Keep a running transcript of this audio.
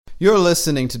You're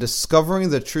listening to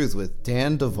Discovering the Truth with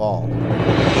Dan Duvall.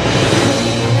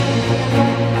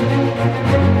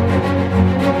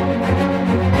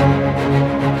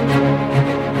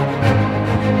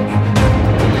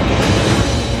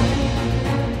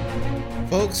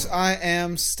 Folks, I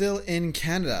am still in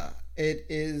Canada. It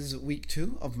is week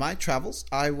 2 of my travels.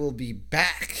 I will be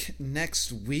back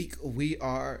next week. We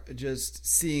are just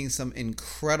seeing some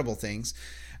incredible things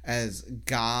as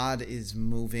God is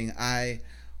moving. I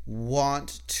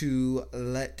want to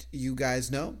let you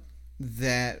guys know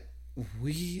that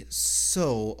we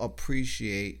so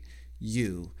appreciate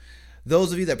you.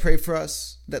 Those of you that pray for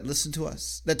us, that listen to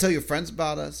us, that tell your friends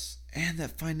about us, and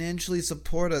that financially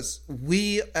support us.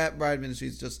 We at Bride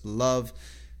Ministries just love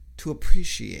to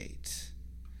appreciate.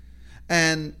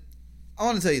 And I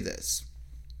want to tell you this.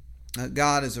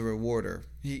 God is a rewarder.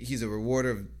 He's a rewarder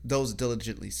of those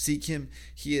diligently seek him.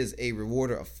 He is a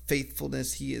rewarder of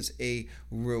faithfulness. He is a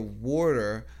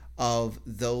rewarder of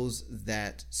those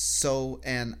that sow.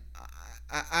 And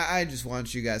I just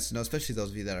want you guys to know, especially those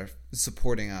of you that are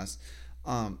supporting us,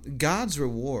 God's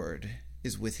reward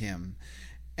is with him.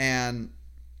 And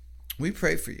we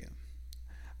pray for you.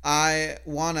 I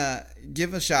want to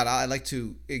give a shout out. I like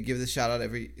to give this shout out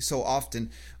every so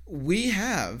often. We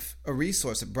have a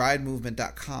resource at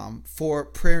bridemovement.com for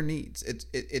prayer needs.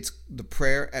 It's the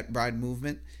prayer at Bride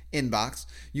Movement inbox.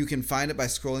 You can find it by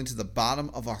scrolling to the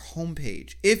bottom of our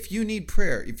homepage. If you need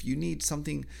prayer, if you need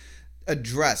something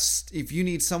addressed, if you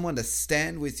need someone to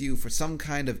stand with you for some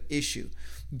kind of issue,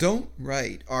 don't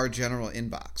write our general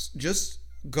inbox. Just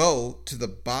go to the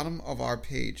bottom of our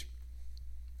page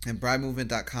at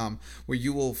bridemovement.com, where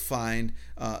you will find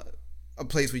a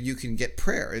place where you can get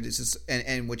prayer. It is just,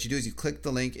 and what you do is you click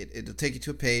the link. It'll take you to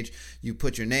a page. You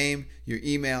put your name, your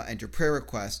email, and your prayer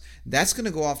request. That's going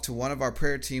to go off to one of our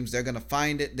prayer teams. They're going to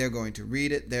find it. They're going to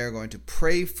read it. They're going to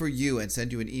pray for you and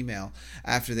send you an email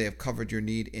after they have covered your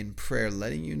need in prayer,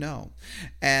 letting you know.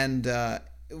 And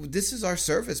this is our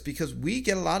service because we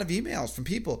get a lot of emails from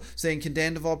people saying, can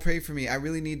Dan Duvall pray for me? I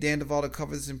really need Dan Duvall to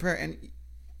cover this in prayer. And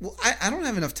well, I don't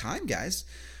have enough time, guys,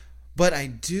 but I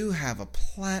do have a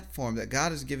platform that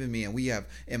God has given me, and we have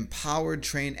empowered,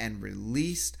 trained, and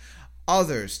released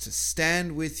others to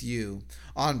stand with you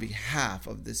on behalf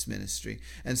of this ministry.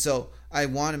 And so I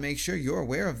want to make sure you're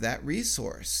aware of that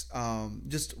resource.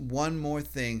 Just one more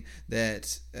thing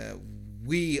that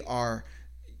we are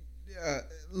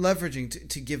leveraging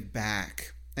to give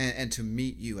back and to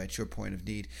meet you at your point of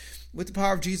need with the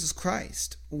power of Jesus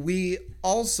Christ. We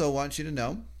also want you to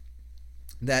know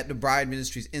that the Bride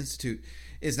Ministries Institute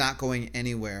is not going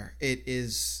anywhere. It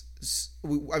is,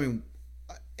 an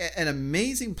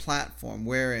amazing platform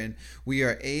wherein we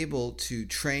are able to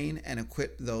train and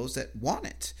equip those that want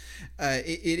it.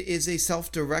 It is a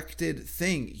self-directed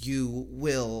thing. You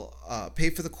will pay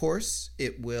for the course.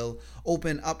 It will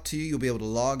open up to you. You'll be able to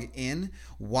log in,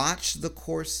 watch the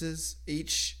courses.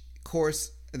 Each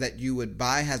course that you would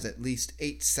buy has at least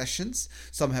 8 sessions.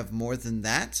 Some have more than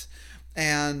that.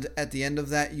 And at the end of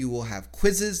that, you will have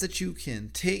quizzes that you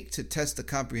can take to test the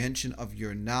comprehension of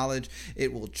your knowledge.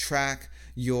 It will track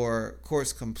your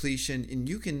course completion, and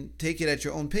you can take it at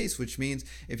your own pace, which means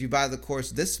if you buy the course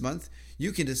this month,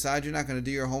 you can decide you're not going to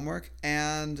do your homework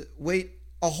and wait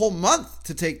a whole month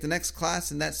to take the next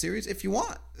class in that series if you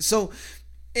want. So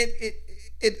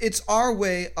it's our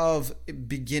way of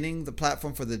beginning the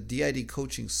platform for the DID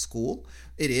coaching school.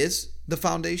 It is the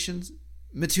foundations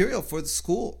material for the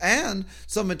school and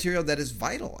some material that is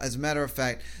vital. As a matter of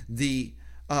fact, the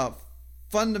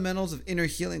Fundamentals of Inner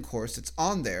Healing course that's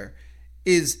on there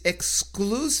is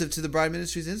exclusive to the Bride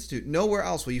Ministries Institute. Nowhere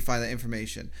else will you find that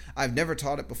information. I've never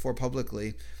taught it before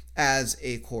publicly as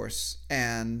a course,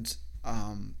 and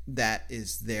that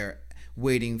is there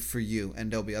waiting for you, and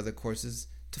there'll be other courses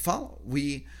to follow.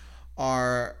 We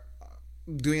are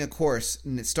doing a course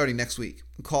starting next week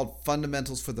called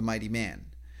Fundamentals for the Mighty Man.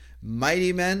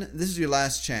 Mighty men, this is your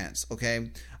last chance, okay?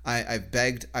 I've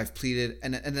begged, I've pleaded,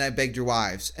 and then I begged your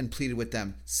wives and pleaded with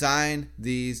them. Sign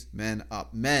these men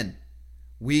up. Men,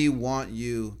 we want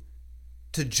you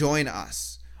to join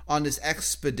us on this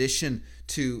expedition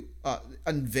to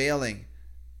unveiling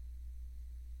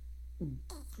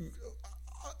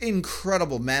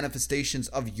incredible manifestations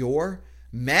of your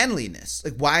manliness.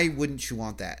 Like, why wouldn't you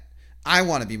want that? I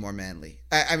want to be more manly.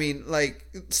 I mean, like,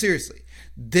 seriously,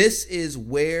 this is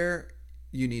where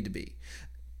you need to be.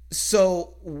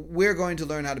 So we're going to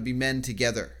learn how to be men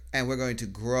together, and we're going to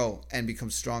grow and become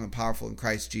strong and powerful in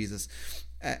Christ Jesus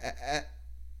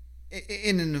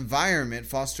in an environment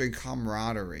fostering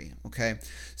camaraderie. Okay,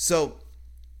 so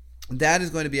that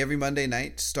is going to be every Monday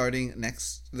night starting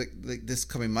this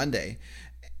coming Monday.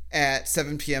 at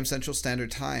 7 p.m. Central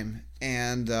Standard Time.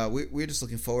 And we're just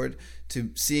looking forward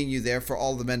to seeing you there. For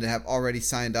all the men that have already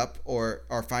signed up or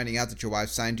are finding out that your wife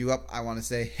signed you up, I want to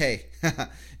say, hey,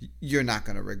 you're not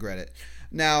going to regret it.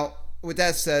 Now, with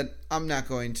that said, I'm not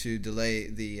going to delay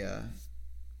the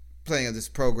playing of this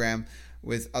program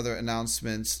with other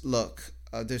announcements. Look,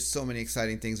 there's so many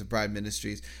exciting things with Bride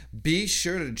Ministries. Be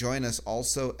sure to join us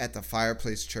also at the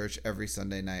Fireplace Church every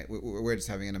Sunday night. We're just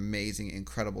having an amazing,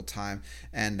 incredible time,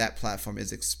 and that platform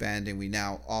is expanding. We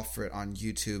now offer it on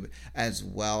YouTube as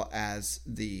well as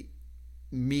the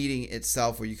meeting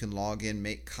itself, where you can log in,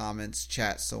 make comments,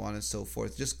 chat, so on and so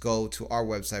forth. Just go to our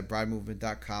website,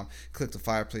 bridemovement.com, click the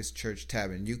Fireplace Church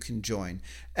tab, and you can join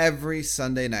every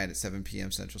Sunday night at 7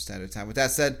 p.m. Central Standard Time. With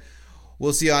that said,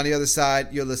 we'll see you on the other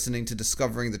side. You're listening to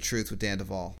Discovering the Truth with Dan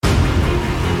Duvall.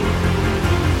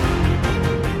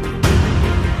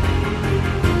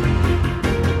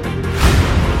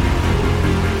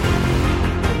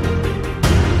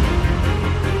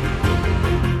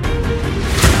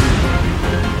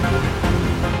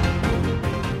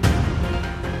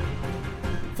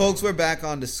 Folks, we're back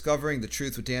on Discovering the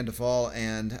Truth with Dan Duvall,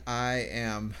 and I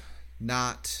am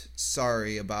not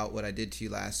sorry about what I did to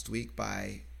you last week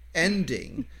by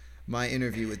ending my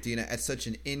interview with Dina at such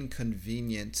an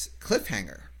inconvenient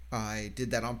cliffhanger. I did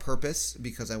that on purpose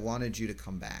because I wanted you to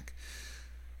come back.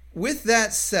 With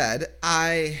that said,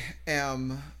 I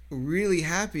am really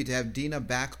happy to have Dina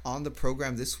back on the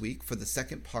program this week for the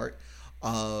second part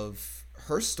of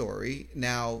her story.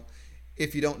 Now,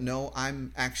 if you don't know,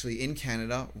 I'm actually in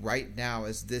Canada right now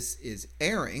as this is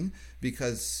airing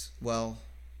because, well,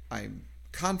 I'm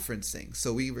conferencing.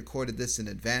 So we recorded this in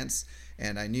advance,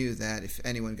 and I knew that if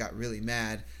anyone got really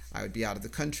mad, I would be out of the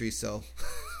country. So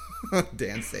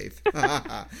Dan's safe.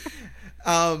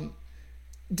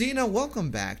 Dina,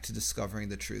 welcome back to Discovering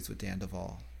the Truth with Dan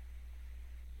Duvall.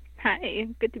 Hi,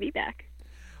 good to be back.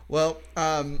 Well,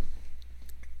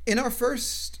 in our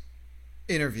first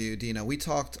interview, Dina, we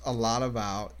talked a lot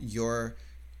about your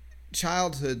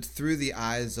childhood through the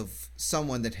eyes of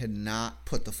someone that had not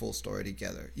put the full story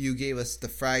together. You gave us the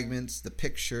fragments, the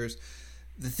pictures,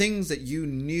 the things that you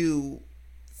knew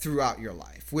throughout your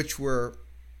life, which were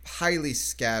highly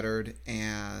scattered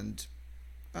and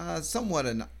somewhat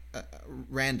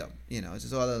random. You know,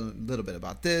 just a little bit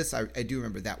about this. I do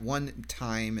remember that one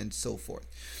time and so forth.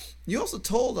 You also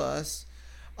told us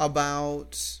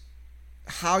about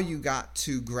how you got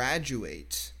to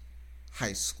graduate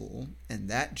high school and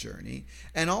that journey,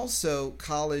 and also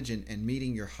college and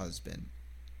meeting your husband.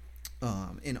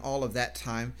 In all of that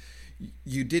time,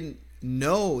 you didn't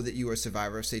know that you were a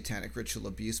survivor of satanic ritual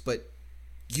abuse, but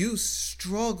you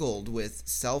struggled with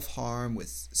self-harm, with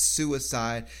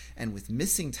suicide, and with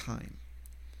missing time.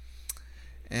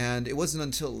 And it wasn't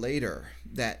until later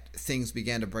that things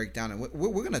began to break down, and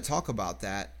we're going to talk about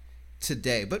that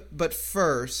today. But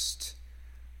first,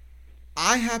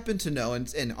 I happen to know,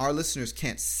 and our listeners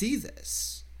can't see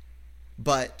this,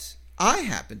 but I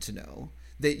happen to know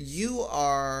that you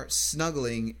are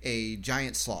snuggling a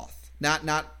giant sloth. Not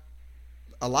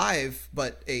alive,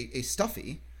 but a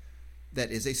stuffy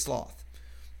that is a sloth.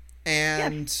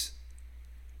 And yes,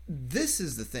 this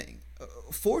is the thing.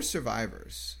 For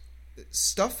survivors,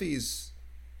 stuffies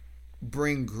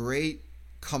bring great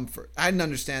comfort. I didn't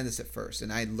understand this at first,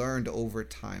 and I learned over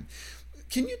time.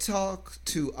 Can you talk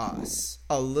to us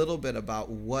a little bit about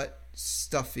what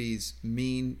stuffies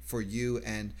mean for you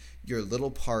and your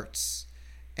little parts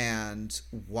and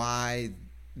why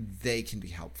they can be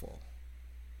helpful?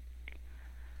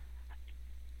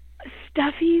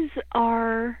 Stuffies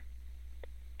are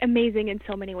amazing in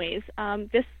so many ways.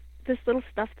 This little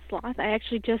stuffed sloth I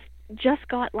actually just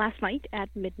got last night at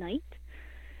midnight,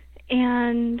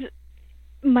 and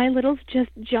my littles just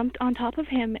jumped on top of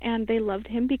him, and they loved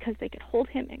him because they could hold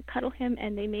him and cuddle him,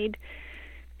 and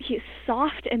he's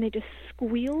soft, and they just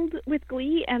squealed with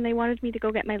glee, and they wanted me to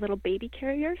go get my little baby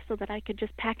carrier so that I could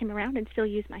just pack him around and still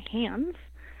use my hands.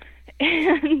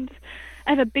 And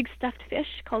I have a big stuffed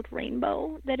fish called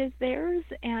Rainbow that is theirs,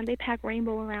 and they pack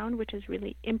Rainbow around, which is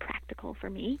really impractical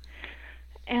for me.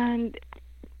 And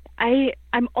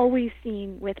I'm always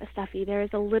seeing with a stuffy. There's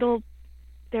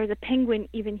a penguin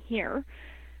even here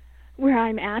where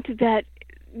I'm at that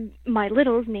my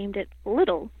littles named it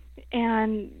Little.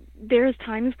 And there's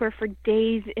times where for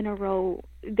days in a row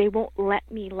they won't let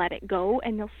me let it go,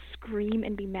 and they'll scream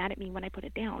and be mad at me when I put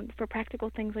it down for practical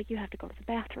things like you have to go to the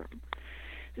bathroom.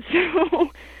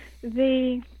 So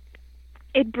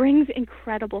it brings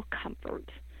incredible comfort.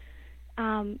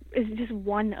 It's just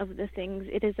one of the things.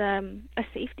 It is a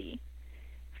safety.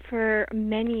 For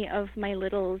many of my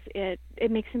littles, it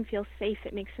makes them feel safe.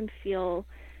 It makes them feel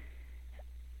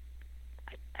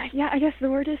yeah, I guess the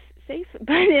word is safe,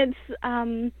 but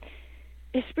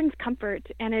it brings comfort,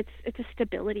 and it's a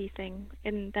stability thing,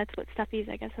 and that's what stuffies,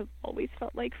 I guess, have always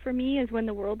felt like for me. Is when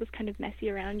the world is kind of messy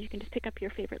around, you can just pick up your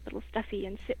favorite little stuffy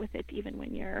and sit with it, even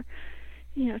when you're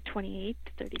 28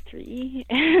 to 33,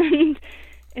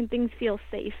 and things feel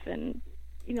safe. And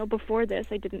before this,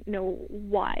 I didn't know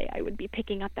why I would be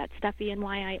picking up that stuffy, and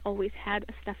why I always had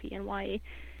a stuffy, and why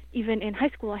even in high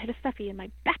school I had a stuffy in my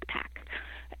backpack.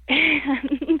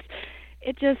 And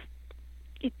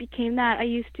it became that. I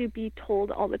used to be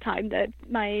told all the time that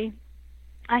I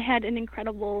had an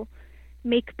incredible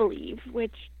make-believe,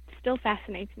 which still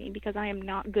fascinates me because I am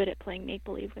not good at playing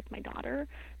make-believe with my daughter,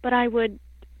 but I would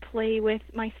play with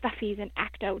my stuffies and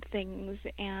act out things,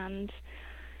 and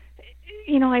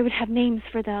I would have names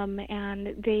for them,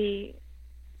 and they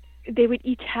would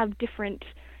each have different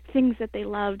things that they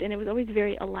loved, and it was always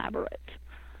very elaborate.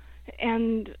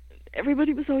 And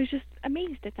everybody was always just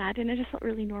amazed at that, and it just felt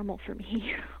really normal for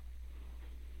me.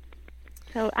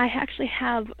 So I actually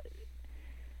have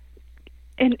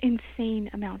an insane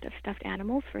amount of stuffed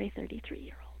animals for a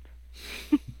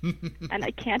 33-year-old. And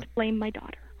I can't blame my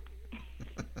daughter.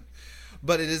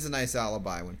 But it is a nice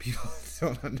alibi when people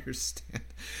don't understand.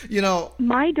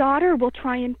 My daughter will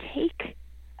try and take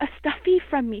a stuffy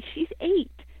from me. She's 8.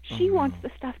 She wants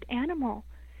the stuffed animal.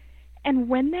 And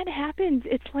when that happens,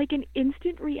 it's like an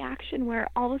instant reaction where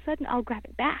all of a sudden I'll grab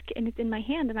it back and it's in my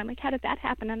hand, and I'm like, how did that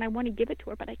happen? And I want to give it to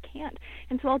her, but I can't.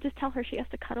 And so I'll just tell her she has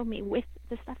to cuddle me with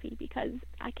the stuffy because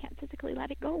I can't physically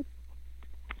let it go.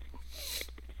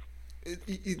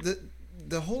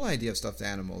 The whole idea of stuffed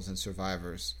animals and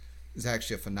survivors is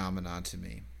actually a phenomenon to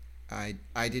me. I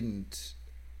didn't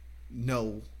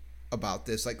know about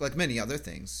this like many other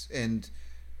things, and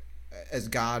as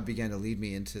God began to lead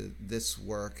me into this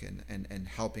work and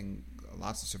helping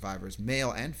lots of survivors,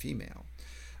 male and female,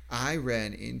 I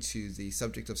ran into the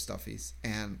subject of stuffies,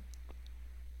 and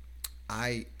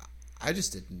I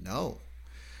just didn't know.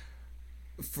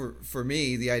 For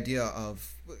me, the idea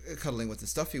of cuddling with the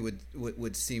stuffy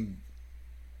would seem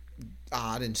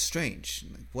odd and strange.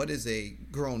 Like, what is a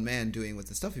grown man doing with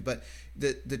the stuffy? But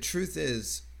the truth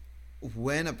is,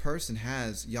 when a person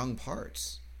has young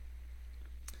parts,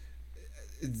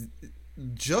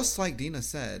 just like Dina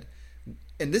said,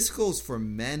 and this goes for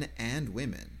men and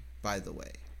women, by the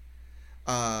way,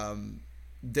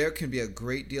 there can be a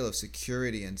great deal of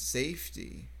security and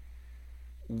safety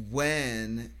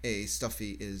when a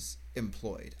stuffy is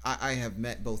employed. I have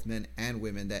met both men and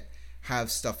women that have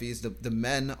stuffies. The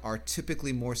men are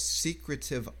typically more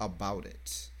secretive about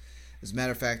it. As a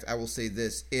matter of fact, I will say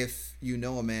this: if you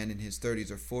know a man in his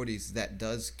 30s or 40s that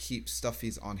does keep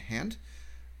stuffies on hand,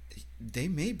 they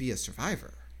may be a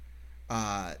survivor,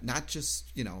 not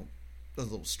just, a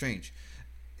little strange.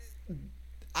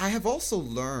 I have also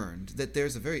learned that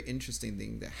there's a very interesting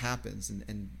thing that happens,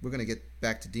 and we're going to get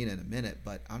back to Dina in a minute,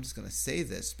 but I'm just going to say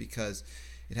this because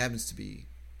it happens to be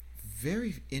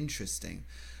very interesting.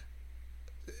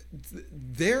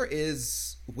 There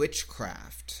is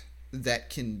witchcraft that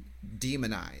can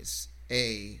demonize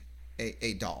a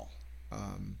doll.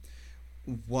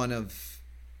 One of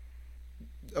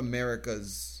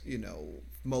America's,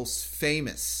 most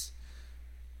famous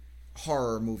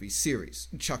horror movie series,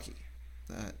 Chucky,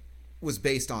 was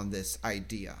based on this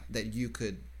idea that you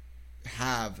could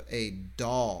have a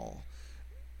doll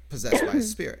possessed by a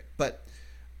spirit. But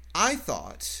I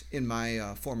thought, in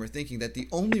my former thinking, that the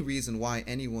only reason why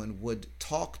anyone would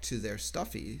talk to their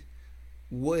stuffy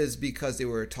was because they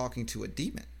were talking to a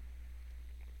demon.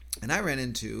 And I ran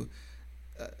into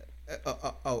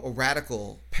a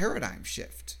radical paradigm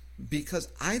shift, because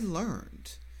I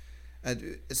learned,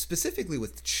 specifically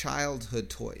with childhood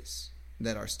toys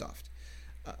that are stuffed,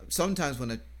 sometimes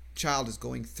when a child is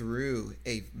going through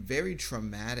a very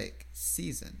traumatic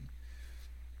season,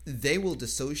 they will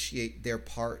dissociate their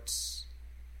parts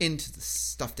into the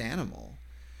stuffed animal,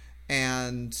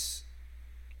 and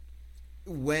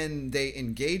when they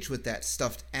engage with that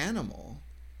stuffed animal,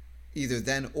 either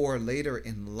then or later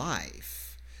in life,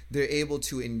 they're able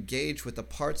to engage with the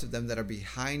parts of them that are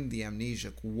behind the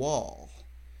amnesiac wall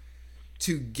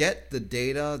to get the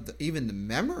data, even the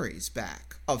memories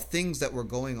back of things that were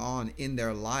going on in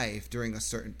their life during a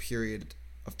certain period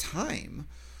of time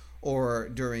or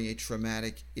during a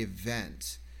traumatic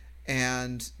event.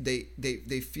 And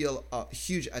they feel a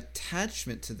huge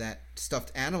attachment to that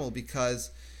stuffed animal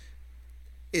because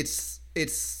it's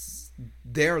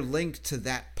their link to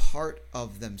that part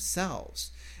of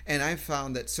themselves. And I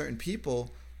found that certain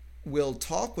people will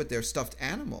talk with their stuffed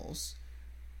animals,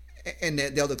 and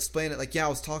they'll explain it like, yeah, I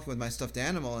was talking with my stuffed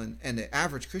animal, and the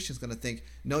average Christian's going to think,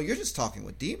 no, you're just talking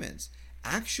with demons.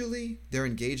 actually they're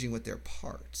engaging with their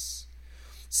parts.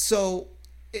 So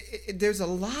there's a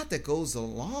lot that goes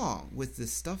along with the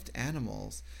stuffed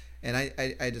animals, and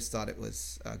I just thought it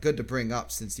was good to bring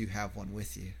up since you have one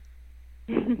with you.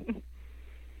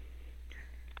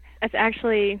 That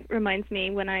actually reminds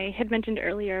me when I had mentioned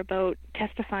earlier about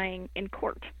testifying in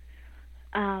court,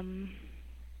 about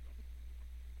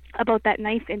that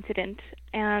knife incident,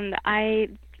 and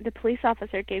the police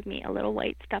officer gave me a little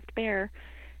white stuffed bear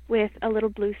with a little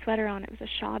blue sweater on. It was a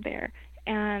Shaw bear,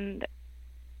 and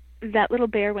that little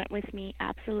bear went with me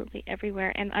absolutely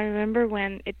everywhere. And I remember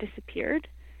when it disappeared,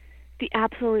 the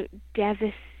absolute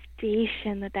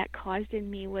devastation that caused in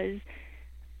me was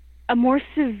a more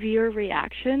severe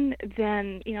reaction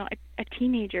than, a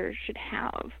teenager should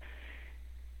have.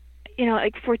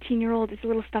 Like 14-year-old, it's a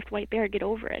little stuffed white bear, get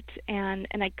over it. And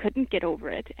I couldn't get over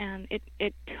it. And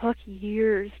it took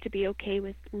years to be okay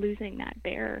with losing that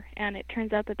bear. And it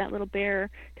turns out that little bear,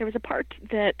 there was a part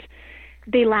that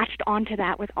they latched onto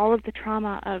that with all of the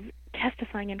trauma of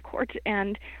testifying in court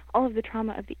and all of the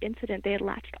trauma of the incident. They had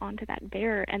latched onto that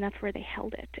bear, and that's where they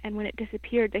held it. And when it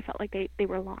disappeared, they felt like they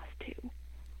were lost too.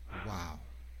 Wow.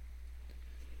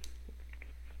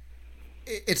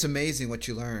 It's amazing what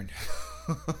you learn.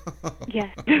 Yeah.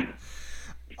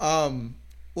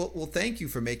 Well, thank you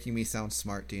for making me sound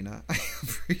smart, Dina. I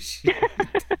appreciate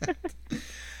that.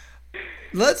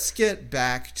 Let's get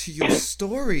back to your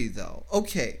story, though.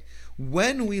 Okay,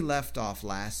 when we left off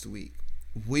last week,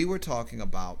 we were talking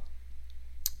about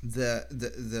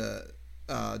the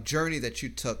journey that you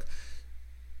took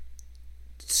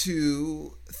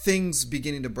to things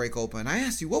beginning to break open. I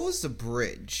asked you, what was the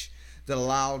bridge that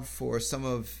allowed for some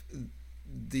of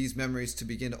these memories to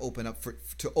begin to open up,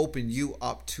 to open you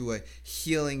up to a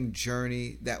healing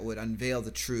journey that would unveil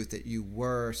the truth that you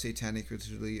were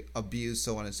satanically abused,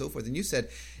 so on and so forth? And you said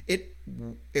it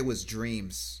was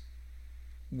dreams,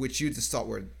 which you just thought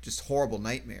were just horrible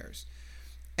nightmares,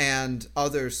 and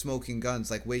other smoking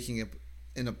guns, like waking up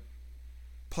in a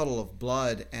puddle of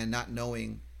blood and not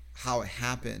knowing how it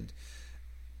happened.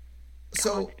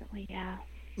 So constantly, yeah.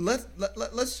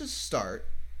 Let's just start.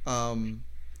 A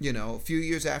few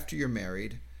years after you're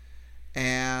married,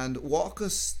 and walk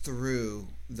us through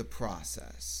the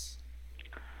process.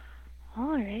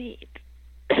 All right.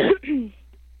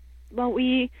 Well,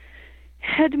 we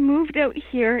had moved out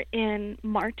here in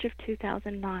March of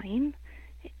 2009,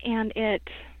 and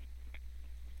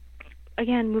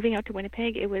moving out to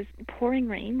Winnipeg, it was pouring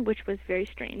rain, which was very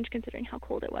strange considering how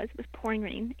cold it was. It was pouring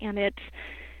rain, and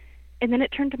then it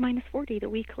turned to minus 40 the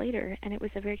week later, and it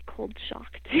was a very cold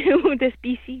shock to this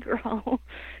BC girl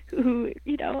who,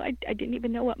 I didn't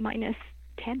even know what minus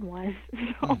 10 was.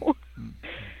 So,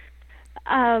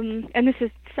 and this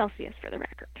is Celsius for the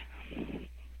record.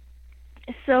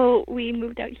 So we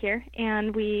moved out here,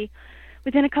 and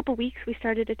within a couple weeks, we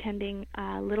started attending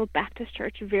a little Baptist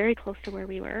church very close to where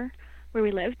we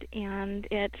lived, and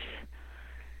it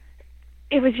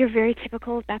was your very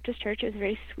typical Baptist church. It was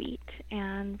very sweet,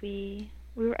 and we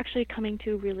were actually coming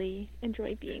to really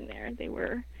enjoy being there. They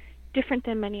were different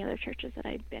than many other churches that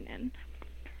I'd been in.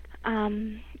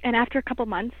 And after a couple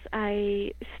months,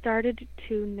 I started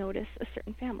to notice a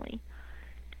certain family.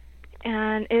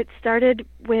 And it started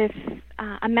with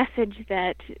a message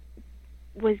that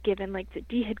was given, like that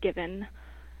Dee had given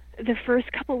the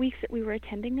first couple weeks that we were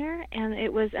attending there, and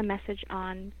it was a message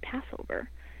on Passover.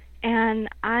 And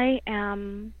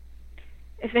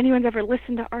if anyone's ever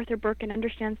listened to Arthur Burke and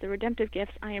understands the redemptive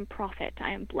gifts, I am prophet.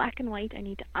 I am black and white. I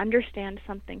need to understand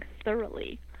something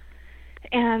thoroughly.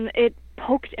 And it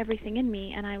poked everything in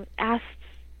me, and I asked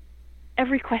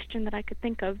every question that I could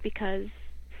think of, because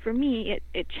for me,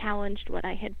 it challenged what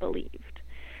I had believed.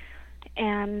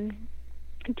 And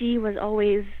Dee was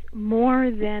always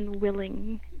more than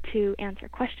willing to answer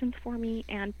questions for me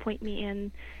and point me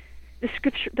in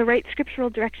the right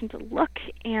scriptural direction to look.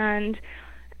 And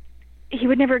he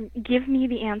would never give me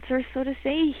the answer, so to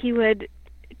say. He would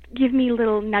give me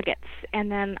little nuggets,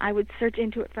 and then I would search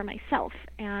into it for myself.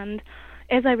 And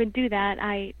as I would do that,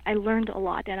 I learned a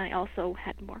lot, and I also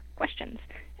had more questions.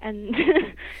 And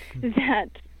that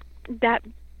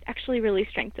actually really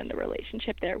strengthened the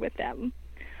relationship there with them.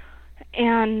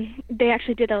 And they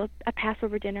actually did a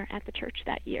Passover dinner at the church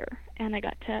that year, and I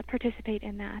got to participate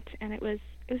in that, and it was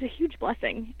a huge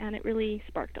blessing, and it really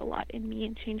sparked a lot in me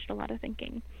and changed a lot of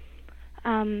thinking.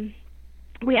 He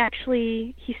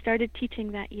started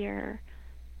teaching that year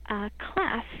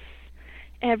class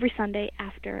every Sunday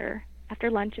after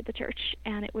lunch at the church,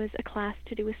 and it was a class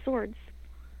to do with swords.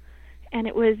 And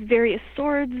it was various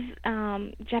swords,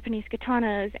 Japanese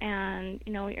katanas, and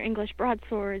your English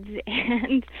broadswords,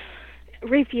 and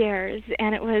rapiers,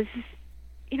 and it was,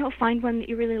 find one that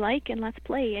you really like and let's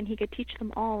play, and he could teach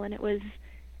them all, and it was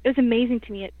amazing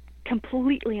to me. It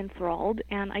completely enthralled,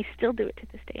 and I still do it to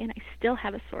this day, and I still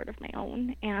have a sword of my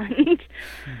own, and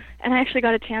and I actually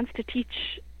got a chance to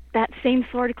teach that same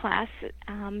sword class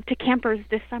to campers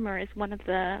this summer as one of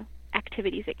the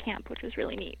activities at camp, which was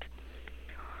really neat.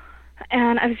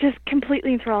 And I was just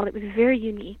completely enthralled. It was very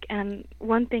unique, and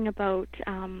one thing about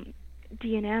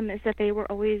D&M is that they were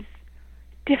always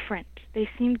different. They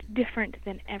seemed different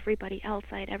than everybody else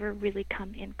I'd ever really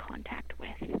come in contact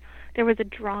with. There was a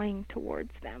drawing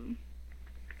towards them.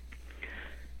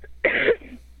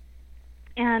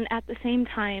 And at the same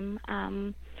time,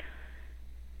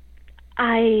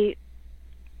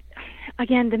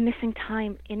 again, the missing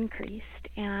time increased,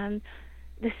 and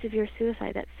the severe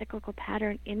suicide, that cyclical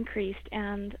pattern increased,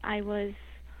 and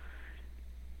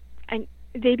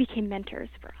they became mentors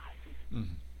for us.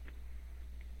 Mm-hmm.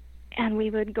 And we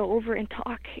would go over and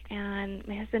talk, and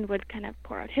my husband would kind of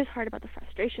pour out his heart about the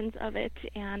frustrations of it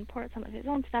and pour out some of his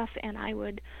own stuff, and I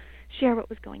would share what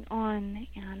was going on,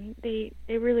 and they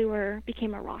really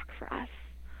became a rock for us.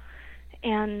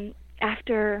 And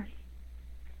after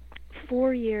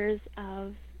 4 years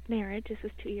of marriage, this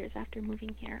was 2 years after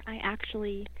moving here, I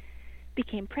actually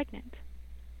became pregnant.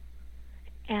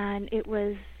 And it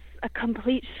was a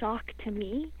complete shock to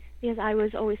me, because I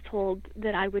was always told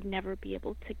that I would never be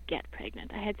able to get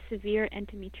pregnant. I had severe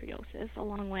endometriosis,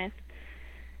 along with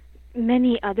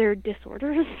many other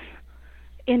disorders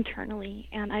internally,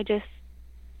 and I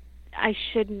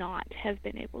should not have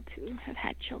been able to have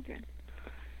had children.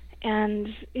 And,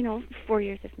 4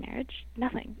 years of marriage,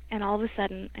 nothing. And all of a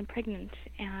sudden, I'm pregnant,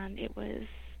 and it was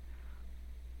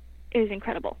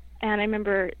incredible. And I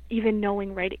remember even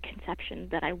knowing right at conception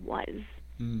that I was.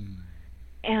 Mm.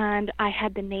 And I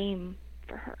had the name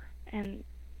for her. And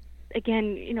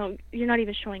again, you're not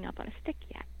even showing up on a stick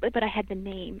yet. But I had the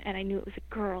name, and I knew it was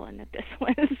a girl, and that this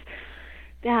was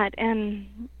that.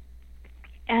 And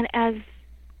as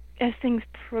things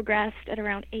progressed, at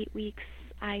around 8 weeks,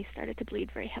 I started to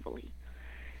bleed very heavily.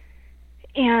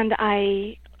 And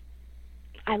I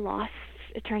lost,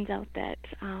 it turns out that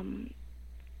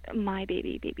my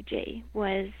baby Jay,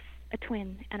 was a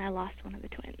twin, and I lost one of the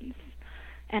twins.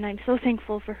 And I'm so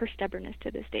thankful for her stubbornness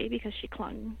to this day, because she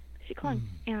clung,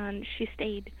 and she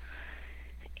stayed.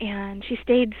 And she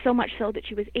stayed so much so that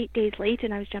she was 8 days late,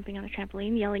 and I was jumping on a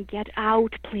trampoline yelling, "Get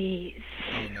out, please."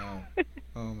 Oh, no.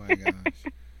 Oh, my gosh.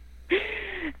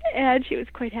 And she was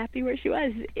quite happy where she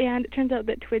was. And it turns out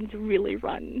that twins really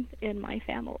run in my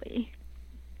family.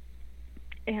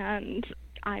 And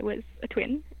I was a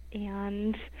twin,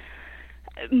 and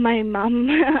my mom,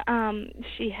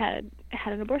 she had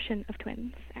an abortion of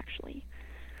twins, actually.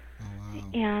 Oh, wow.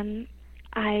 And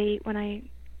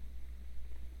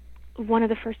one of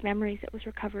the first memories that was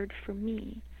recovered for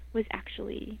me was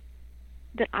actually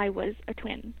that I was a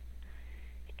twin.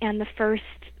 And the first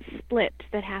split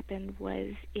that happened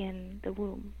was in the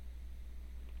womb.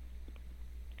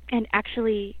 And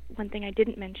actually, one thing I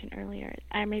didn't mention earlier,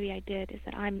 or maybe I did, is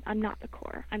that I'm not the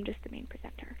core. I'm just the main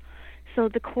presenter. So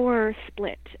the core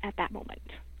split at that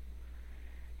moment,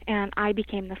 and I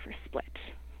became the first split,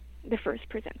 the first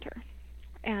presenter,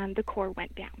 and the core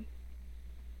went down.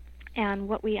 And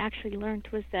what we actually learned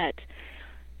was that,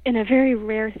 in a very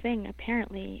rare thing,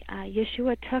 apparently,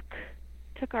 Yeshua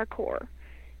took our core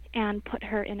and put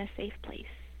her in a safe place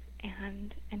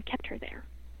and kept her there.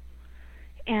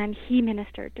 And he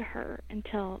ministered to her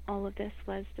until all of this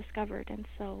was discovered. And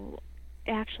so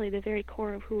actually the very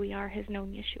core of who we are has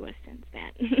known Yeshua since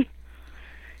then.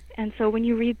 And so when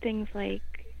you read things like,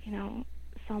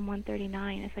 Psalm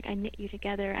 139, it's like, I knit you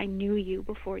together, I knew you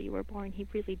before you were born. He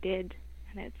really did.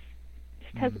 And it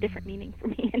just has a different meaning for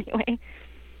me anyway.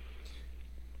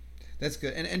 That's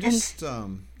good. And just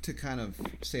to kind of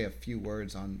say a few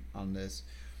words on this,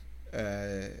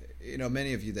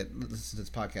 many of you that listen to this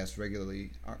podcast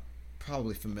regularly are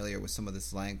probably familiar with some of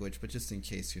this language, but just in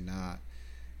case you're not,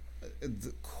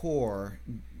 the core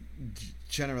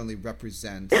generally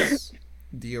represents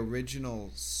the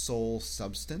original soul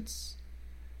substance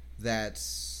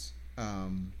that's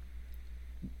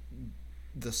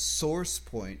the source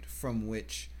point from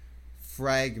which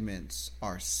fragments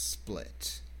are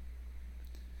split.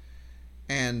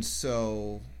 And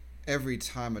so every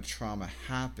time a trauma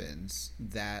happens,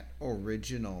 that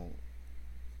original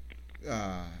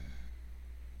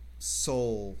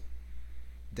soul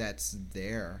that's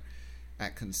there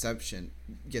at conception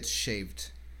gets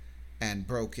shaved and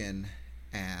broken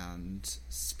and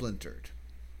splintered.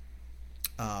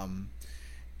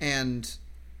 And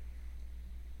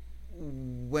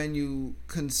when you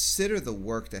consider the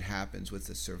work that happens with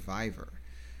the survivor,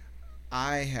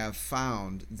 I have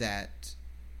found that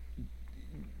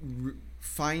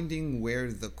finding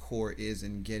where the core is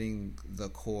and getting the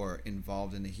core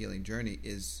involved in the healing journey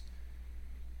is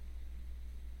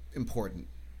important.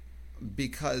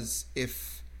 Because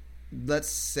if, let's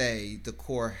say, the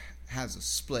core has a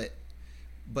split,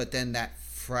 but then that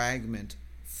fragment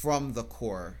from the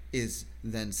core is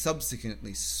then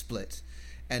subsequently split,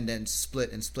 and then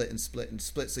split and split and split and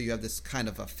split. So you have this kind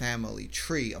of a family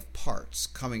tree of parts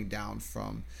coming down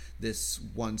from this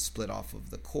one split off of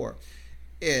the core,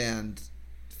 and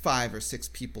 5 or 6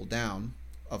 people down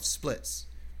of splits.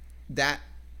 That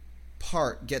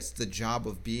part gets the job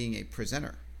of being a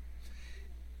presenter.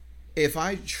 If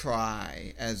I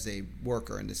try as a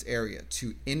worker in this area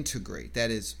to integrate,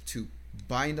 that is to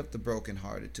bind up the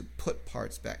brokenhearted, to put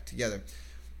parts back together,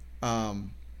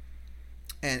 and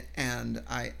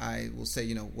I will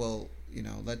say,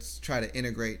 let's try to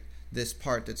integrate this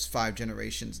part that's 5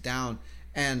 generations down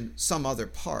and some other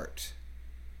part.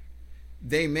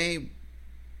 They may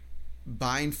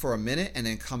bind for a minute and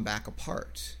then come back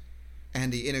apart,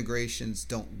 and the integrations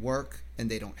don't work and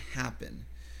they don't happen.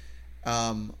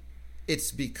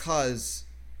 It's because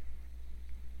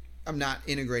I'm not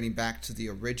integrating back to the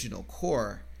original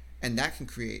core, and that can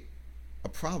create a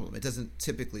problem. It doesn't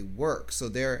typically work. So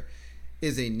there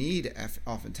is a need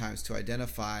oftentimes to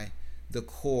identify the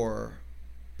core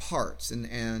parts.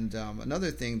 And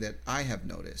another thing that I have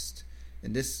noticed,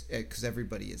 and this, because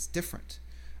everybody is different,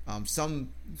 some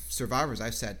survivors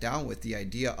I've sat down with, the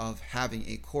idea of having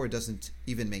a core doesn't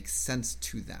even make sense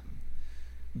to them,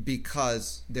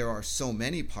 because there are so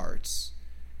many parts,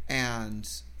 and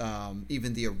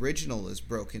even the original is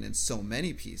broken in so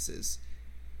many pieces.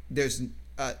 There's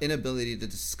inability to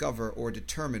discover or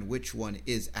determine which one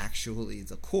is actually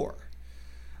the core.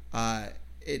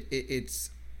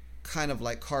 It's kind of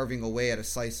like carving away at a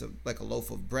slice of, like a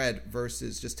loaf of bread,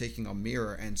 versus just taking a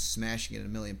mirror and smashing it in a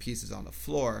million pieces on the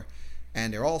floor,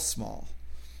 and they're all small.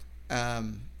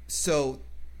 So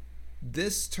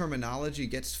this terminology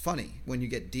gets funny when you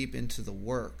get deep into the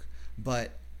work,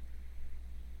 but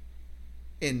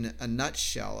in a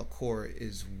nutshell, a core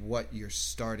is what you're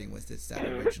starting with. It's that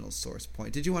original source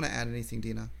point. Did you want to add anything,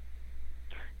 Dina?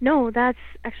 No, that's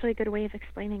actually a good way of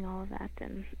explaining all of that,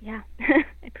 and yeah, I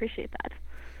appreciate that.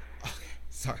 Okay,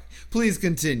 sorry. Please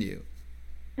continue.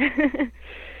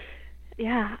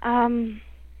 Yeah,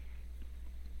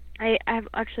 I've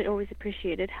actually always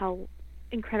appreciated how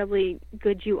incredibly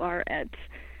good you are at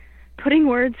putting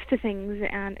words to things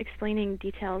and explaining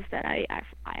details that I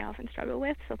often struggle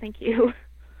with, so thank you.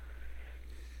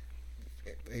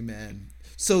 Amen.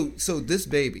 So this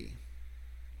baby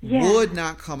Yeah. would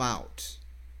not come out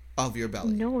of your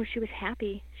belly. No, she was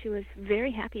happy. She was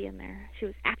very happy in there. She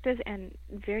was active and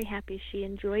very happy. She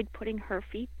enjoyed putting her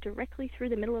feet directly through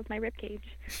the middle of my ribcage.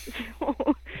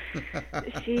 So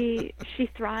she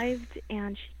thrived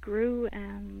and she grew,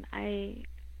 and I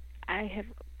have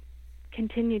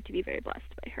continued to be very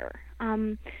blessed by her.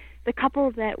 The couple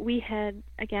that we had,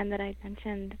 again, that I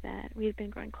mentioned that we had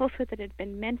been growing close with, that had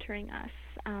been mentoring us,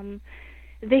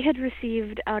 they had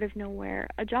received out of nowhere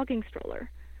a jogging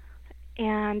stroller.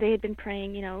 And they had been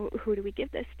praying, who do we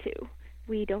give this to?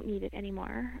 We don't need it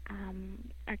anymore.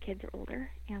 Our kids are older.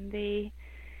 And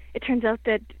it turns out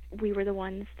that we were the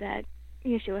ones that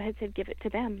Yeshua had said, give it to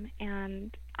them.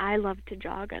 And I love to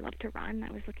jog. I love to run.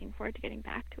 I was looking forward to getting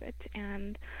back to it.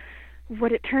 And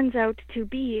what it turns out to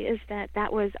be is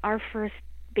that was our first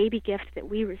baby gift that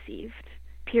we received,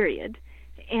 period.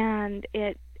 And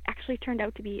it actually turned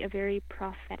out to be a very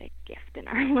prophetic gift in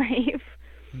our life.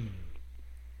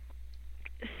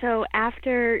 So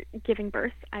after giving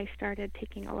birth, I started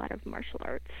taking a lot of martial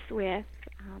arts with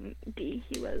D.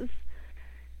 He was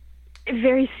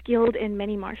very skilled in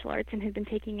many martial arts and had been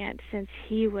taking it since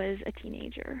he was a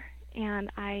teenager. And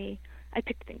I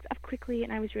picked things up quickly,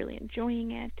 and I was really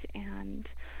enjoying it. And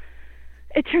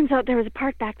it turns out there was a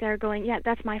part back there going, yeah,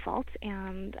 that's my fault,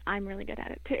 and I'm really good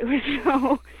at it too.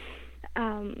 So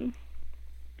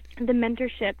the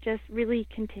mentorship just really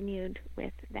continued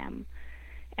with them,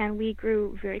 and we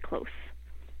grew very close.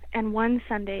 And one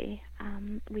Sunday,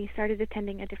 we started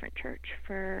attending a different church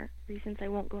for reasons I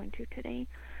won't go into today.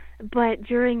 But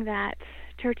during that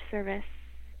church service,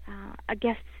 a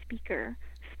guest speaker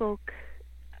spoke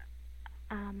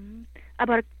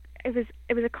about it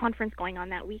was a conference going on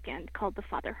that weekend called the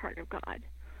Father Heart of God,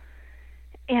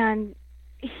 and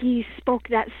he spoke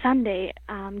that Sunday,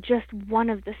 just one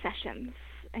of the sessions,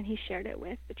 and he shared it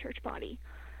with the church body.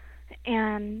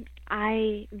 And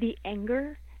the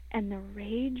anger and the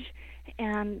rage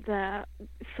and the,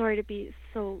 sorry to be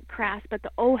so crass, but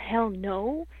the oh hell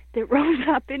no that rose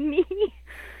up in me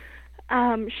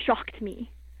shocked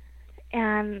me.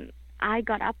 And I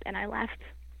got up and I left.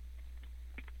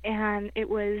 And it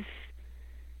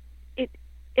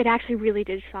actually really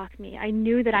did shock me. I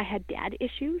knew that I had dad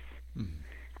issues,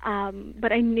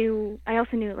 but I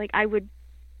also knew, like, I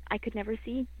could never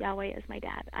see Yahweh as my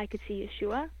dad. I could see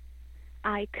Yeshua.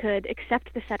 I could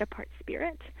accept the set-apart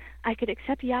spirit. I could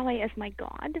accept Yahweh as my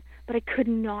God, but I could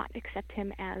not accept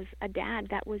him as a dad.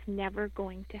 That was never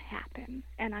going to happen.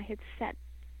 And I had set,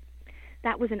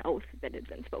 that was an oath that had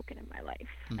been spoken in my life.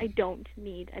 I don't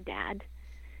need a dad.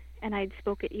 And I'd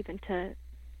spoke it even to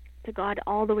God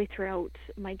all the way throughout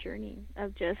my journey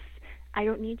of just, I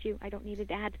don't need you. I don't need a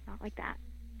dad. Not like that.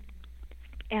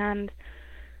 And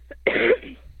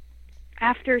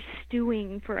after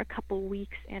stewing for a couple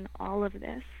weeks in all of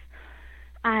this,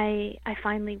 I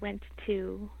finally went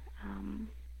to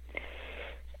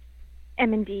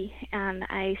M&D, and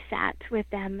I sat with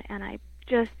them, and I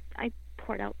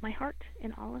poured out my heart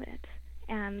in all of it.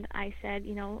 And I said,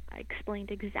 I explained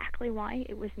exactly why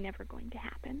it was never going to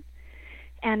happen.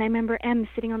 And I remember Em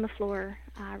sitting on the floor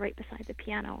right beside the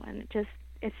piano, and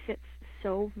it sits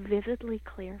so vividly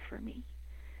clear for me.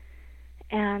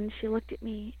 And she looked at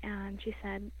me and she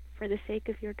said, for the sake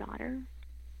of your daughter,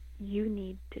 you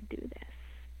need to do this.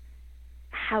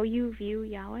 How you view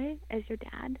Yahweh as your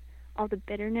dad, all the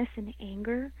bitterness and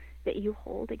anger that you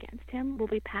hold against him will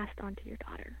be passed on to your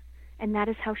daughter. And that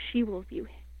is how she will view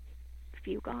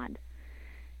God.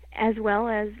 As well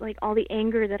as, like, all the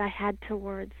anger that I had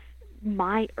towards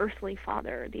my earthly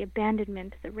father, the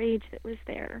abandonment, the rage that was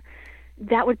there,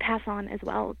 that would pass on as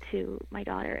well to my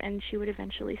daughter, and she would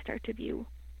eventually start to view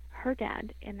her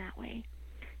dad in that way.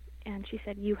 And she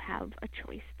said, you have a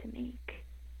choice to make.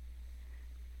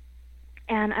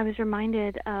 And I was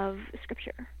reminded of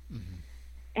scripture.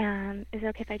 And is it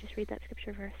okay if I just read that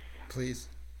scripture verse? Please.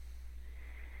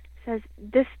 It says,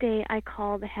 this day I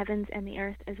call the heavens and the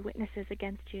earth as witnesses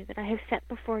against you, that I have set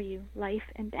before you life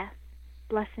and death,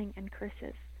 blessing and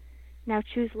curses. Now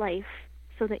choose life,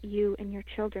 so that you and your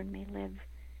children may live,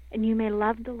 and you may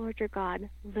love the Lord your God,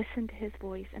 listen to his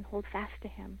voice, and hold fast to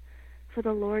him. For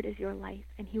the Lord is your life,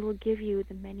 and he will give you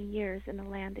the many years in the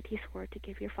land that he swore to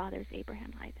give your fathers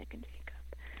Abraham, Isaac, and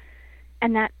Jacob.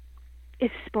 And that,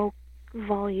 it spoke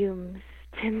volumes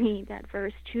to me, that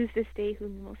verse. Choose this day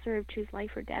whom you will serve, choose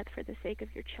life or death for the sake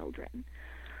of your children.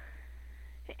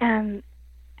 And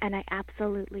I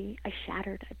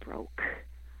shattered, I broke.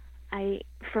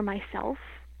 For myself,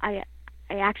 I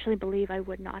actually believe I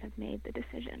would not have made the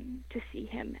decision to see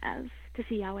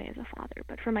Yahweh as a father.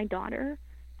 But for my daughter,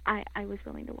 I was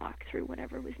willing to walk through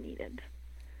whatever was needed.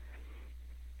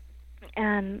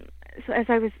 And so as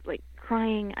I was, like,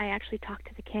 crying, I actually talked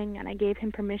to the king, and I gave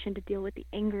him permission to deal with the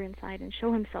anger inside and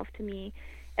show himself to me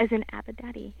as an Abba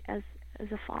Daddy, as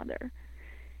a father.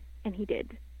 And he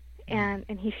did. And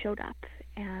he showed up,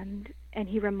 and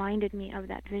he reminded me of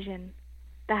that vision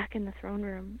back in the throne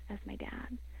room as my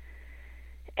dad,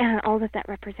 and all that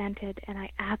represented. And I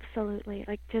absolutely,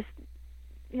 like, just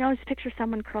picture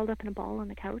someone curled up in a ball on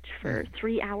the couch for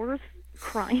 3 hours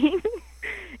crying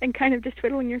and kind of just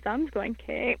twiddling your thumbs going,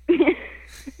 okay.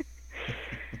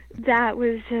 That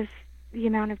was just the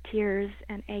amount of tears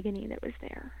and agony that was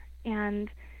there. And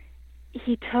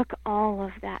he took all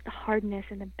of that hardness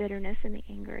and the bitterness and the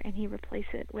anger, and he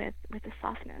replaced it with a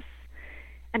softness.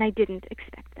 And I didn't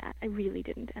expect that. I really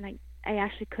didn't. And I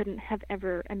actually couldn't have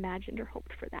ever imagined or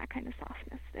hoped for that kind of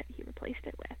softness that he replaced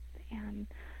it with.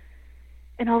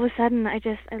 And all of a sudden, I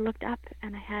looked up,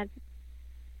 and I had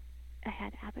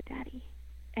Abba Daddy,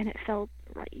 and it felt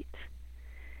right.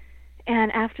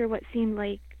 And after what seemed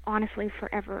like, honestly,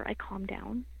 forever, I calmed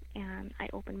down, and I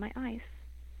opened my eyes.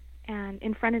 And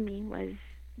in front of me was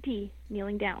Dee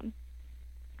kneeling down,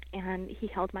 and he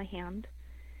held my hand.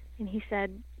 And he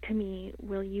said to me,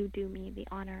 will you do me the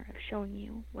honor of showing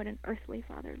you what an earthly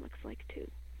father looks like too?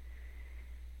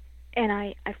 And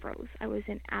I froze. I was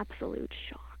in absolute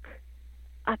shock.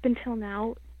 Up until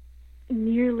now,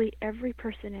 nearly every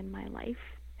person in my life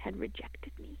had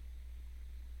rejected me.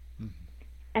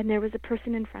 And there was a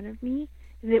person in front of me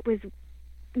that was,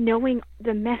 knowing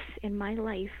the mess in my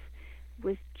life,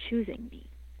 was choosing me.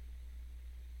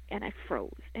 And I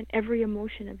froze. And every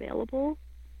emotion available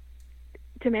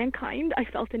to mankind, I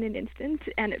felt in an instant,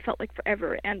 and it felt like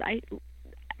forever. And I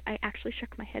actually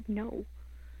shook my head no.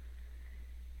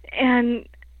 And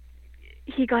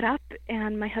he got up,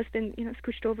 and my husband,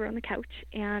 scooched over on the couch,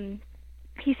 and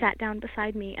he sat down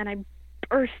beside me, and I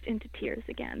burst into tears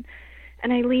again.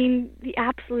 And I leaned the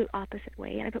absolute opposite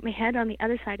way, and I put my head on the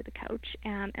other side of the couch,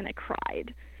 and I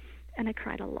cried. And I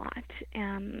cried a lot,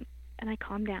 and I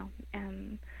calmed down.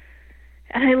 And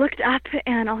I looked up,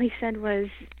 and all he said was,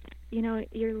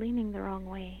 you're leaning the wrong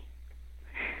way.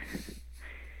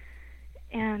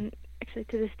 And actually,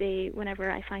 to this day,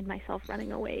 whenever I find myself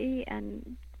running away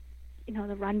and,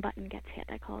 the run button gets hit,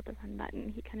 I call it the run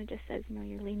button, he kind of just says,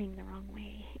 you're leaning the wrong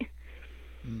way.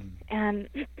 And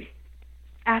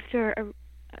after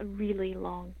a really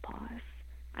long pause,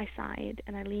 I sighed,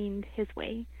 and I leaned his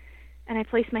way, and I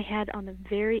placed my head on the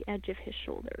very edge of his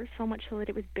shoulder, so much so that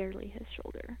it was barely his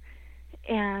shoulder,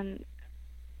 and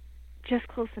just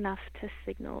close enough to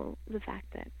signal the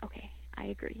fact that, okay, I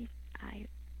agree.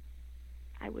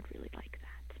 I would really like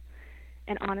that.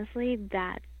 And honestly,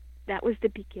 that was the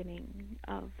beginning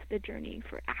of the journey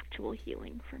for actual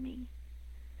healing for me.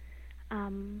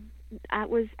 I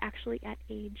was actually at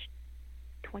age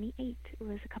 28. It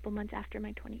was a couple months after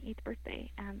my 28th birthday,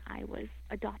 and I was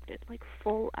adopted, like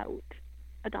full out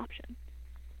adoption.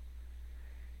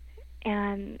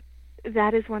 And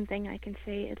that is one thing I can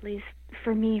say, at least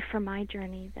for me, for my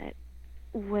journey, that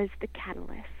was the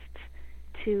catalyst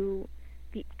to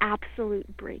the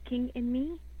absolute breaking in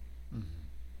me.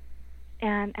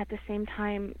 And at the same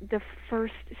time, the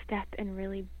first step in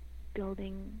really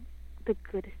building the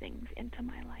good things into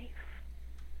my life.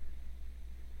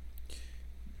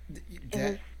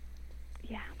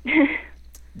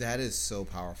 That is so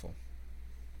powerful.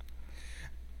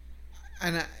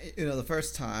 And the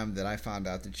first time that I found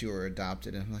out that you were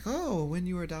adopted, and I'm like, oh, when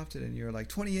you were adopted, and you're like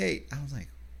 28, I was like,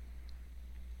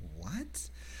 what?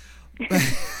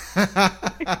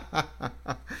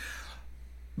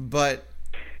 But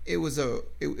it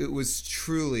was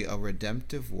truly a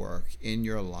redemptive work in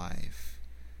your life,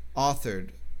 authored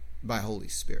by Holy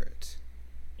Spirit.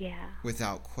 Yeah.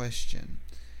 Without question.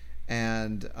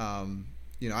 And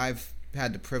I've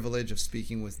had the privilege of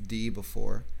speaking with Dee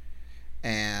before,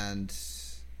 and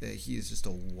he is just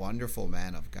a wonderful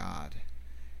man of God.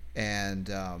 And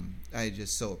I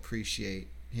just so appreciate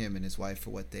him and his wife for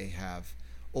what they have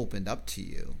opened up to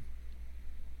you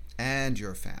and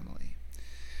your family.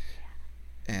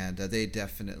 And they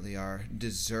definitely are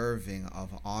deserving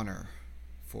of honor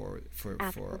for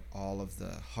all of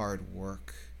the hard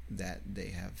work that they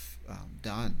have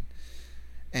done.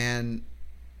 And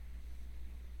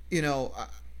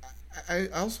I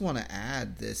also want to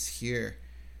add this here.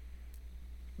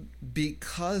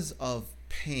 Because of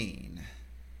pain,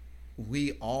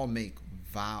 we all make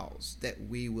vows that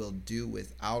we will do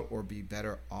without or be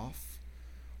better off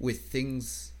with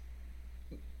things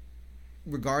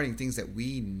regarding things that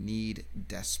we need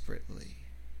desperately.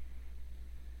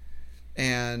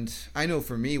 And I know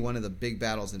for me, one of the big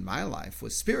battles in my life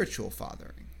was spiritual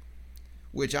fathering,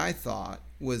 which I thought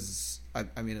was, a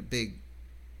big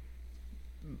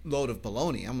load of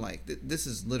baloney. I'm like, this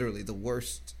is literally the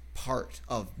worst part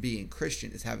of being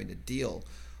Christian, is having to deal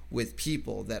with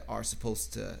people that are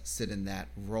supposed to sit in that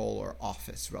role or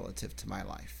office relative to my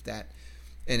life.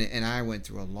 And I went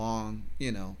through a long,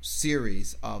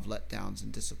 series of letdowns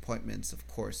and disappointments. Of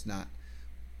course, not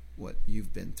what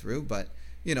you've been through, but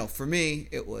for me,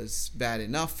 it was bad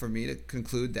enough for me to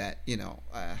conclude that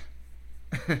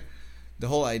the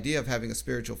whole idea of having a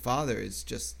spiritual father is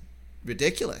just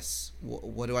ridiculous.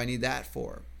 What do I need that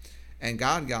for? And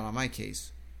God got on my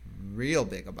case real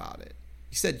big about it.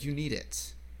 He said, you need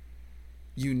it.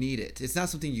 You need it. It's not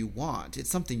something you want. It's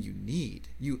something you need.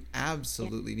 You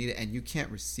absolutely need it, and you can't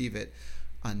receive it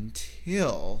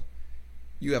until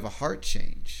you have a heart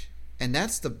change. And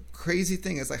that's the crazy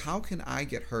thing. It's like, how can I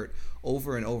get hurt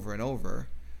over and over and over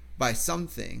by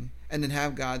something and then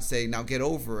have God say, now get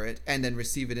over it, and then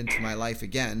receive it into my life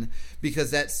again?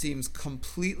 Because that seems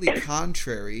completely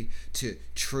contrary to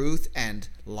truth and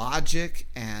logic.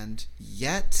 And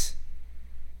yet,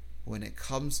 when it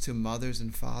comes to mothers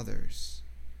and fathers,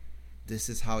 this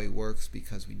is how he works,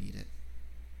 because we need it.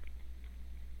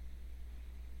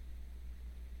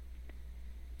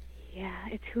 Yeah,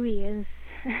 it's who he is.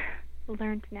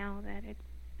 Learned now that it's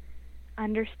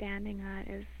understanding that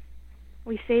is,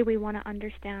 we say we want to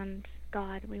understand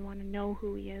God, we want to know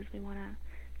who he is, we want to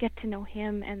get to know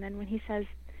him, and then when he says,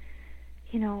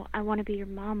 I want to be your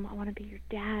mom, I want to be your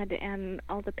dad, and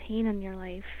all the pain in your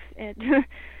life,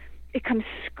 it comes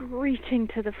screeching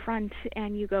to the front,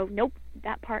 and you go, nope,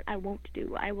 that part I won't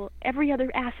do. I will, every other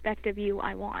aspect of you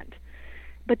I want.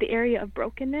 But the area of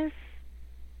brokenness,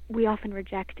 we often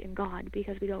reject in God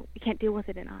because we can't deal with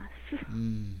it in us.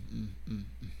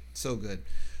 So good.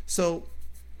 So,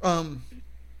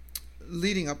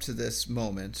 leading up to this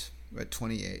moment at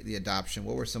 28, the adoption,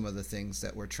 what were some of the things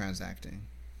that were transacting?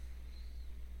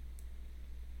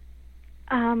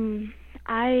 Um,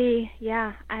 I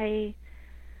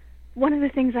one of the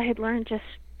things I had learned just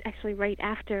actually right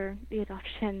after the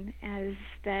adoption is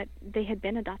that they had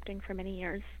been adopting for many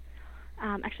years,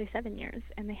 actually 7 years,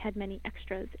 and they had many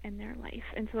extras in their life,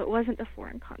 and so it wasn't a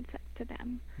foreign concept to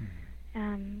them.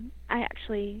 I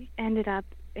actually ended up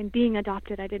in being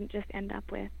adopted. I didn't just end up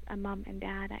with a mom and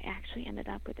dad. I actually ended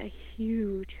up with a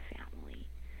huge family,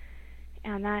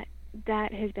 and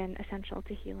that has been essential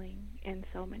to healing in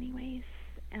so many ways.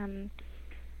 And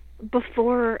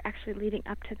before actually leading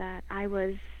up to that, I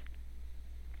was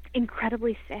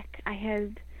incredibly sick. I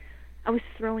was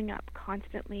throwing up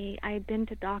constantly. I had been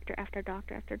to doctor after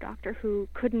doctor after doctor who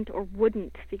couldn't or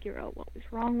wouldn't figure out what was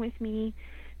wrong with me.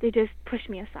 They just pushed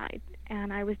me aside,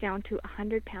 and I was down to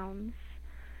 100 pounds,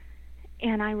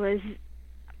 and I was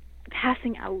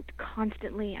passing out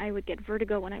constantly. I would get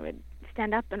vertigo when I would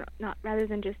stand up, and not rather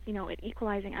than just, it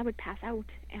equalizing, I would pass out,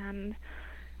 and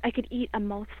I could eat a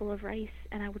mouthful of rice,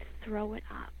 and I would throw it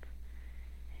up.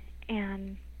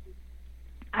 And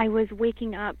I was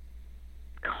waking up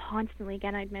constantly,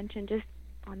 again, I'd mentioned, just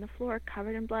on the floor,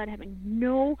 covered in blood, having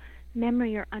no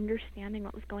memory or understanding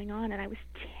what was going on, and I was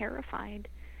terrified.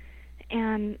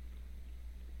 And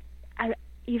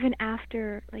even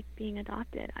after being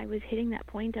adopted, I was hitting that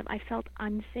point of I felt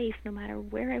unsafe no matter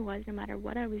where I was, no matter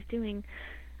what I was doing.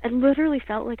 I literally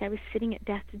felt like I was sitting at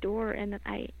death's door and that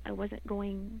I wasn't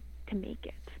going to make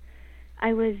it.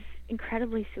 I was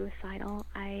incredibly suicidal.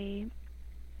 I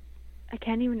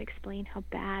can't even explain how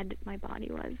bad my body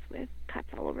was, with cuts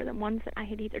all over them, ones that I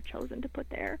had either chosen to put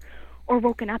there or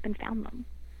woken up and found them.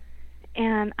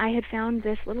 And I had found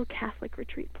this little Catholic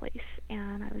retreat place,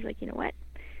 and I was like, you know what?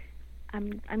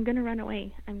 I'm going to run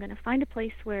away. I'm going to find a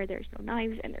place where there's no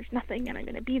knives and there's nothing, and I'm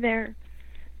going to be there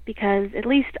because at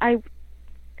least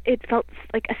it felt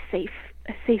like a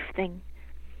safe thing.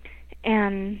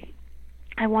 And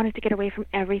I wanted to get away from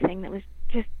everything that was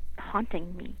just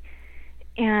haunting me.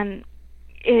 And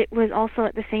it was also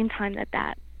at the same time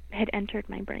that had entered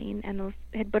my brain and those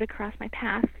had put across my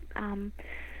path.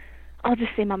 I'll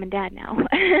just say mom and dad now.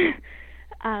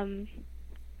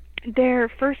 Their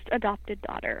first adopted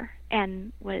daughter,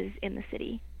 Anne, was in the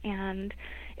city, and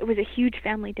it was a huge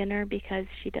family dinner because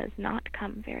she does not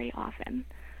come very often.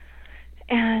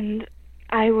 And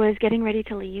I was getting ready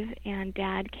to leave, and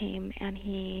Dad came, and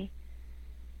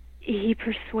he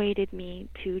persuaded me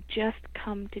to just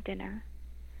come to dinner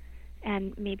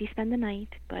and maybe spend the night,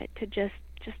 but to just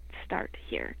start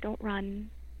here. Don't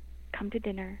run. Come to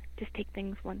dinner. Just take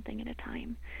things one thing at a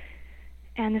time.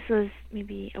 And this was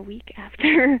maybe a week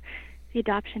after the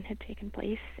adoption had taken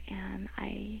place, and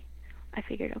I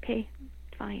figured, okay,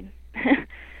 fine.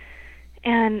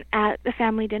 And at the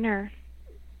family dinner,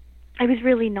 I was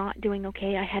really not doing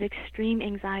okay. I had extreme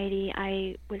anxiety.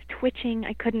 I was twitching.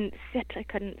 I couldn't sit. I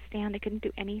couldn't stand. I couldn't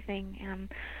do anything. And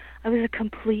I was a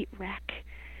complete wreck.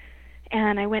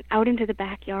 And I went out into the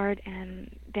backyard,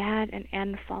 and Dad and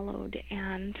Ann followed,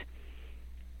 and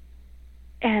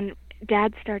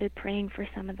Dad started praying for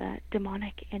some of the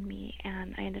demonic in me,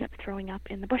 and I ended up throwing up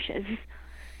in the bushes.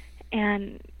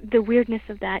 And the weirdness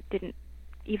of that didn't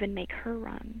even make her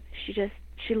run.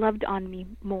 She loved on me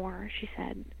more, she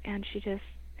said, and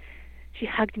she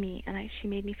hugged me, and she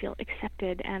made me feel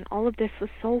accepted. And all of this was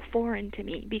so foreign to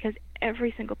me because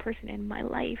every single person in my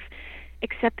life,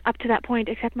 except up to that point,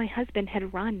 except my husband,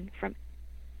 had run from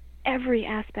every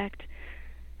aspect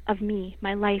of me,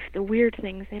 my life, the weird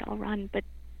things. They'd all run, but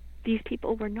these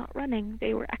people were not running.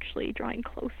 They were actually drawing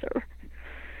closer.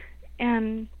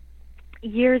 And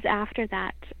years after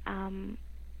that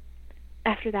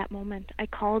moment, I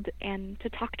called Anne to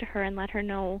talk to her and let her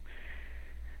know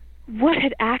what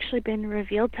had actually been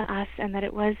revealed to us, and that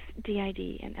it was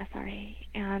DID and SRA.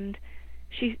 And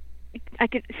I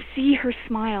could see her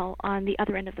smile on the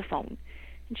other end of the phone.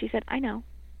 And she said, I know.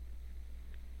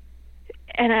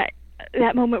 And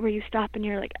that moment where you stop and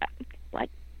you're like, what?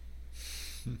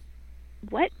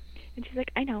 What? And she's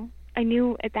like, I know. I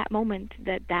knew at that moment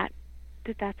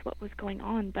that's what was going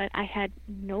on, but I had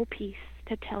no peace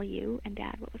to tell you and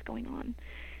Dad what was going on.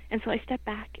 And so I stepped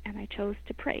back and I chose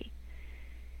to pray.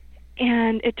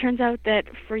 And it turns out that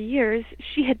for years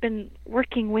she had been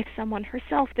working with someone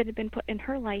herself that had been put in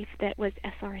her life that was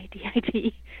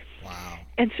SRA-DID. Wow.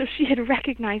 And so she had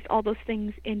recognized all those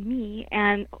things in me,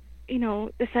 and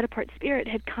the set-apart spirit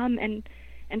had come and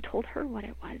told her what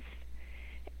it was.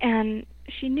 And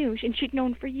she knew, and she'd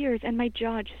known for years, and my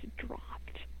jaw just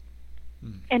dropped.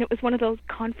 And it was one of those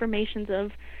confirmations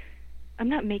of, I'm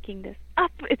not making this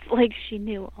up. It's like she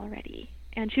knew already,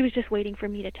 and she was just waiting for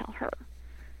me to tell her.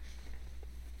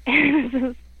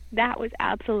 And that was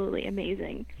absolutely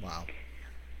amazing. Wow.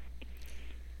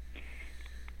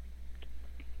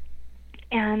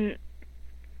 And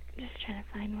just trying to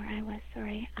find where I was.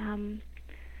 Sorry.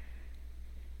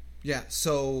 Yeah.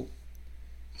 So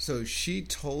she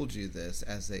told you this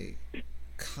as a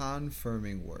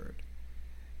confirming word,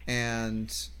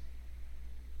 and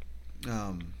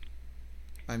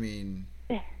I mean,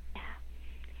 Yeah.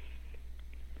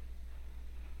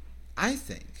 I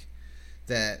think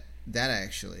that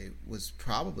actually was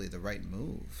probably the right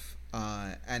move.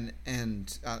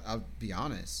 And I'll be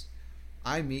honest,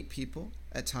 I meet people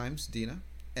at times, Dina,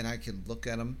 and I can look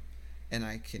at them, and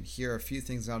I can hear a few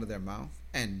things out of their mouth,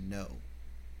 and know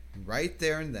right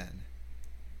there and then.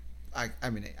 I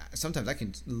mean, sometimes I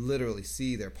can literally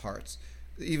see their parts.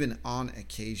 Even on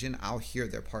occasion, I'll hear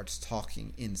their parts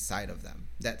talking inside of them.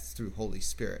 That's through Holy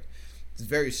Spirit. It's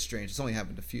very strange. It's only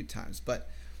happened a few times, but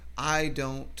I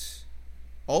don't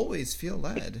always feel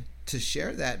led to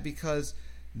share that because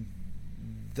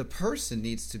the person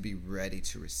needs to be ready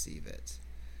to receive it.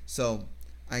 So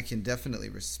I can definitely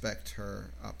respect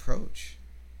her approach.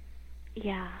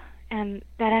 Yeah, and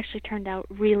that actually turned out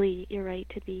really, you're right,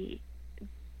 to be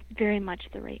very much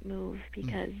the right move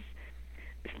because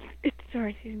it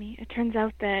turns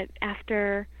out that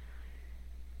after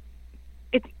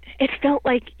it felt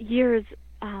like years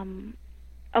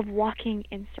of walking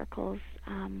in circles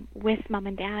with Mom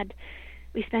and Dad.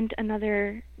 We spent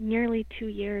another nearly 2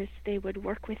 years. They would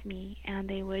work with me and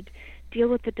they would deal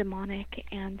with the demonic,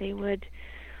 and they would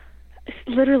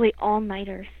literally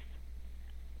all-nighters,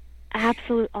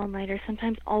 absolute all-nighters,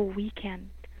 sometimes all weekend,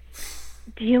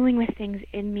 dealing with things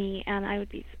in me, and I would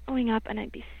be throwing up and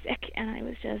I'd be sick, and I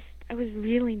was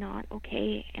really not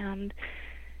okay, and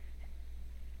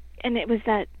it was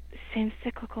that same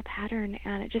cyclical pattern,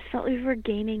 and it just felt like we were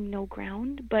gaining no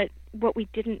ground. But what we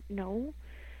didn't know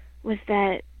was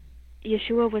that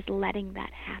Yeshua was letting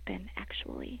that happen,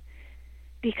 actually,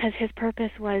 because his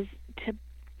purpose was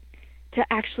to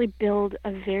actually build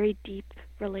a very deep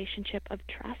relationship of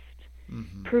trust,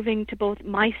 proving to both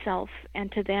myself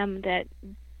and to them that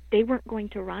they weren't going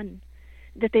to run,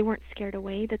 that they weren't scared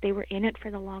away, that they were in it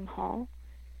for the long haul.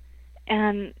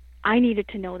 And I needed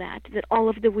to know that all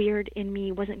of the weird in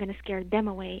me wasn't going to scare them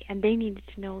away, and they needed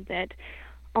to know that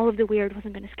all of the weird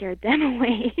wasn't going to scare them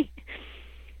away.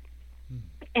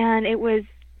 And it was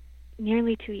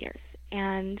nearly 2 years,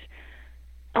 and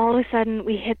all of a sudden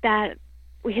we hit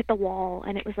the wall,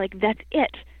 and it was like, that's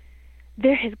it.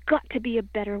 There has got to be a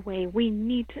better way. We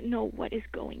need to know what is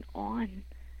going on.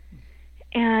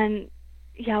 And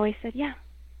Yahweh said, yeah,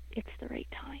 it's the right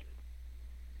time.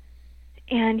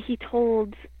 And he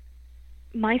told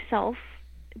myself,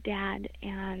 Dad,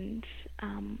 and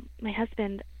my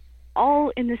husband,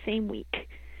 all in the same week,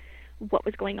 what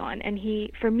was going on. And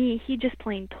he just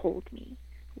plain told me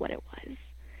what it was.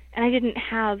 And I didn't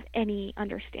have any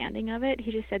understanding of it.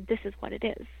 He just said, this is what it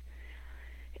is.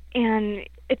 And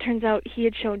it turns out he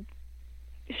had shown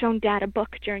Dad a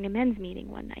book during a men's meeting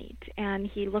one night, and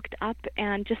he looked up,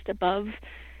 and just above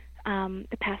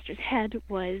the pastor's head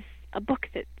was a book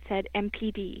that said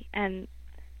MPD. And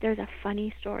there's a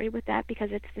funny story with that,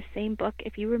 because it's the same book.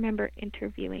 If you remember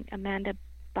interviewing Amanda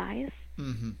Bias,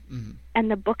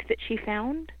 and the book that she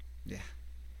found,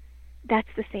 that's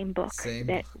the same book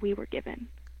that we were given.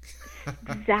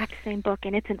 Exact same book,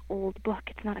 and it's an old book.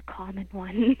 It's not a common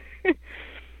one.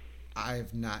 I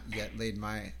have not yet laid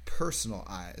my personal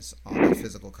eyes on a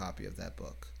physical copy of that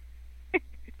book.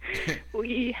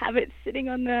 We have it sitting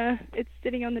on the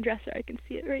dresser. I can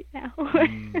see it right now.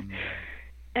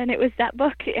 And it was that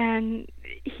book, and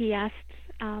he asked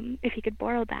if he could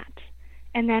borrow that.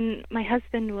 And then my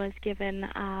husband was given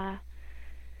an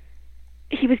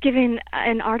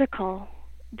article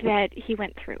that he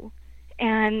went through,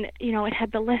 and it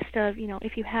had the list of,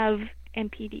 if you have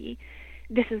MPD,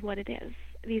 this is what it is.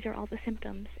 These are all the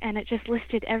symptoms, and it just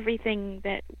listed everything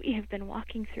that we have been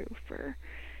walking through for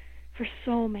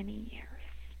so many years.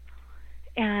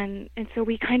 And so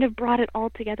we kind of brought it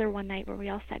all together one night where we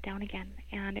all sat down again,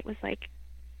 and it was like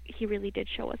he really did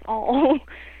show us all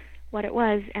what it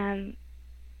was. And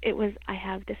it was, I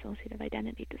have dissociative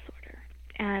identity disorder.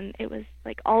 And it was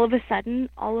like, all of a sudden,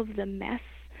 all of the mess,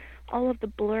 all of the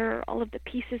blur, all of the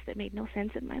pieces that made no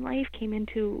sense in my life came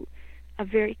into a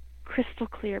very crystal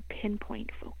clear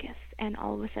pinpoint focus, and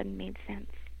all of a sudden made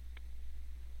sense.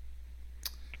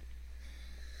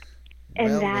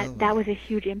 And that was a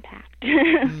huge impact.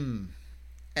 And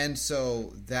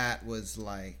so that was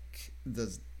like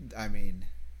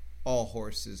all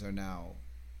horses are now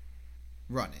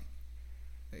running.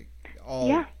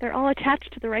 They're all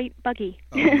attached to the right buggy.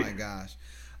 Oh my gosh.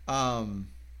 And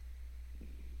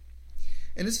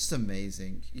it's just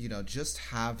amazing, just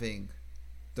having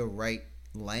the right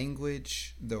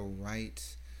language, the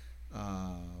right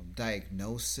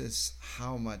diagnosis,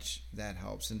 how much that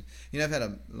helps. And I've had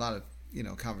a lot of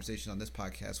conversation on this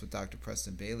podcast with Dr.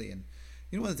 Preston Bailey, and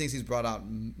one of the things he's brought out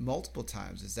multiple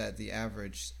times is that the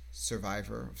average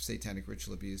survivor of satanic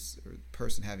ritual abuse or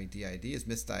person having DID is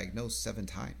misdiagnosed 7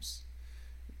 times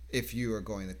if you are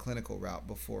going the clinical route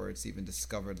before it's even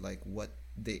discovered like what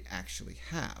they actually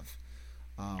have.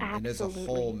 And there's a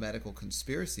whole medical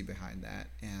conspiracy behind that,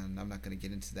 and I'm not going to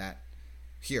get into that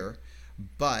here,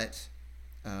 but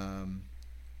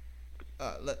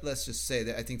let's just say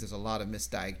that I think there's a lot of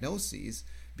misdiagnoses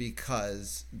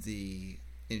because the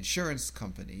insurance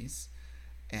companies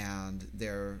and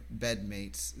their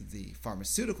bedmates, the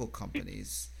pharmaceutical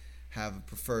companies, have a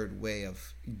preferred way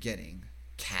of getting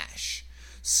cash.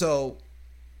 So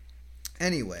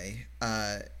anyway,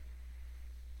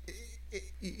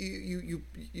 you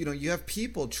have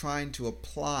people trying to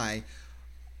apply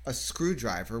a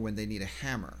screwdriver when they need a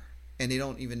hammer, and they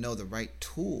don't even know the right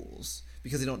tools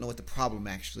because they don't know what the problem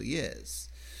actually is.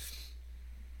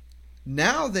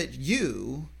 Now that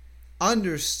you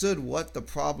understood what the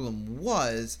problem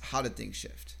was, how did things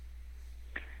shift?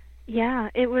 Yeah,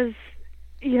 it was,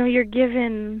 you're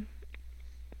given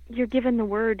the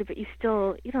word, but you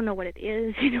don't know what it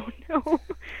is. You don't know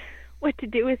what to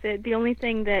do with it. The only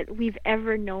thing that we've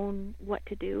ever known what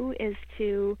to do is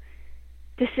to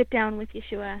sit down with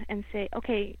Yeshua and say,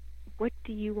 okay, what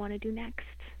do you want to do next?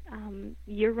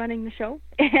 You're running the show,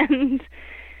 and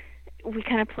we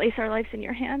kind of place our lives in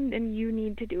your hand, and you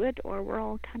need to do it, or we're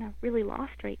all kind of really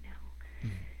lost right now.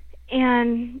 Mm-hmm.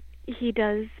 And he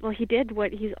did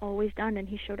what he's always done, and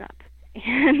he showed up.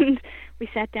 And we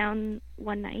sat down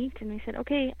one night, and we said,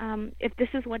 okay, if this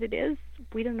is what it is,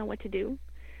 we don't know what to do.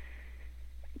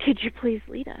 Could you please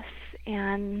lead us?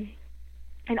 And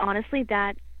honestly,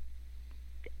 that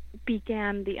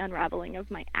began the unraveling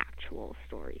of my actual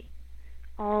story.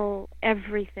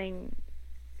 Everything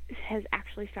has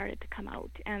actually started to come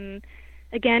out. And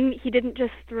again, he didn't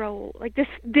just throw, like this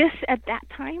at that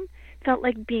time felt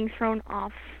like being thrown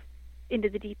off into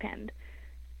the deep end.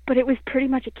 But it was pretty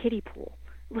much a kiddie pool,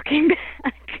 looking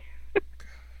back.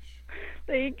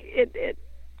 Like, it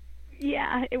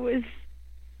was,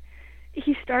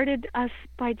 he started us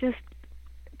by just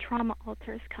trauma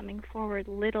alters coming forward,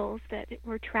 littles that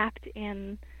were trapped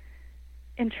in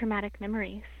traumatic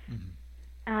memories.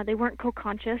 Mm-hmm. They weren't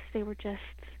co-conscious, they were just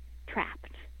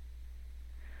trapped.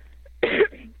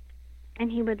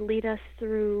 And he would lead us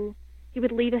to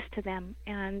them,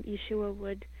 and Yeshua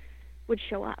would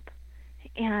show up.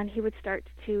 And he would start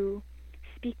to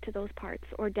speak to those parts,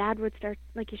 or Dad would start,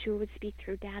 like Yeshua would speak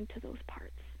through Dad to those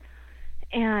parts.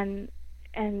 And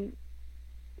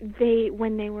they,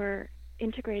 when they were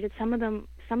integrated, some of them,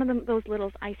 those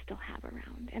littles I still have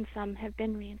around, and some have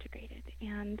been reintegrated.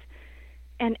 And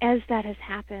as that has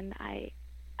happened, I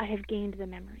have gained the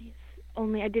memories.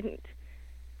 Only I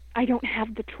don't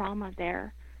have the trauma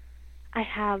there. I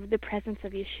have the presence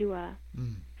of Yeshua.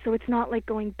 Mm. So it's not like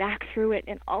going back through it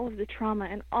and all of the trauma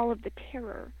and all of the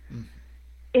terror. Mm.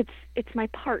 It's my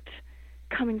part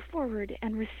coming forward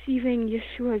and receiving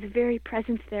Yeshua's very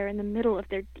presence there in the middle of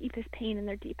their deepest pain and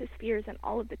their deepest fears and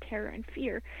all of the terror and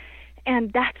fear.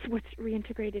 And that's what's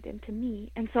reintegrated into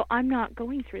me. And so I'm not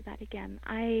going through that again.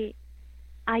 I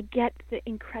get the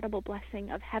incredible blessing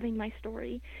of having my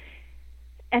story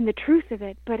and the truth of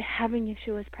it, but having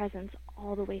Yeshua's presence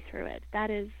all the way through it.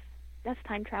 That's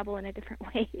time travel in a different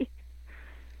way.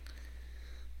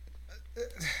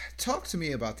 Talk to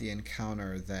me about the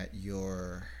encounter that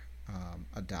your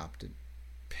adopted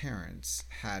parents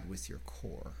had with your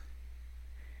core.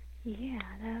 Yeah,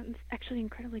 that's actually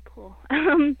incredibly cool.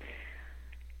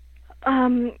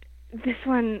 This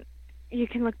one, you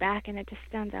can look back and it just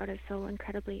stands out as so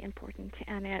incredibly important.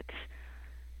 And it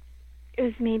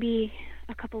was maybe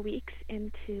a couple weeks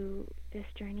into this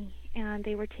journey, and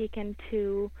they were taken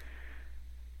to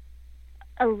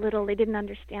they didn't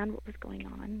understand what was going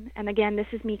on. And again, this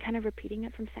is me kind of repeating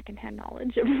it from secondhand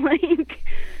knowledge of like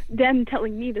them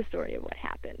telling me the story of what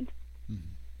happened.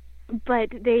 Mm-hmm. But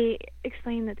they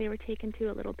explained that they were taken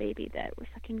to a little baby that was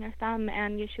sucking their thumb,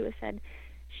 and Yeshua said,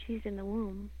 she's in the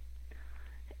womb.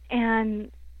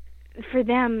 And for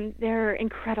them, they're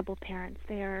incredible parents.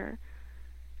 They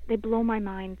blow my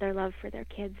mind, their love for their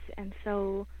kids. And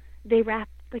so they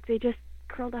just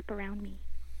curled up around me.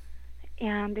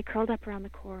 And they curled up around the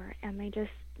core, and they just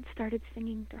started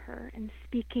singing to her and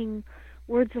speaking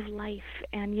words of life.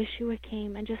 And Yeshua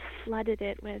came and just flooded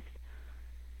it with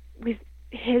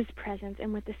his presence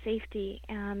and with the safety.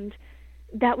 And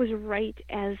that was right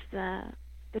as the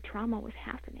trauma was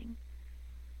happening.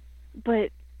 But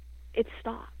it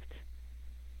stopped.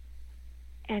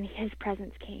 and his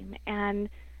presence came. And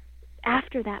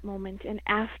after that moment, and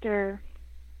after,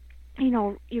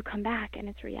 you come back and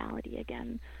it's reality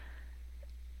again,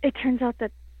 it turns out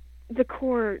that the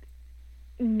core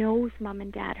knows Mom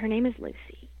and Dad. Her name is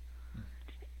Lucy.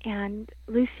 And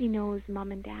Lucy knows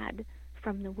Mom and Dad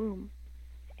from the womb.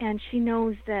 And she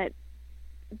knows that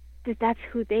that's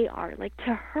who they are. Like,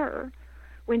 to her,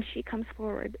 when she comes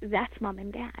forward, that's Mom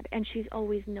and Dad. And she's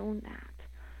always known that.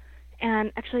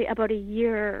 And actually, about a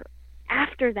year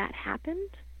after that happened,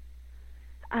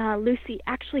 Lucy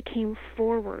actually came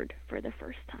forward for the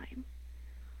first time.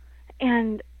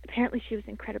 And apparently she was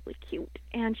incredibly cute.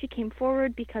 And she came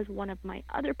forward because one of my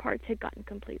other parts had gotten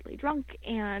completely drunk,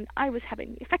 and I was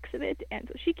having the effects of it. And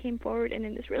so she came forward, and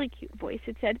in this really cute voice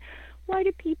had said, why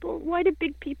do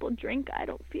big people drink? I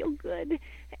don't feel good.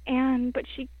 But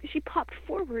she popped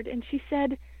forward, and she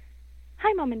said,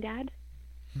 hi, Mom and Dad.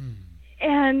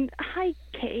 And hi,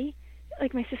 Kay,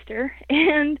 like my sister.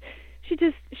 And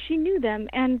she knew them,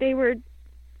 and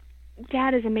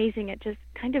Dad is amazing at just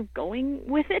kind of going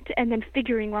with it and then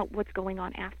figuring out what's going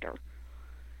on after.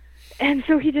 And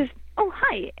so he just, oh,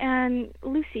 hi. And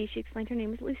Lucy, she explained her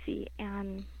name is Lucy,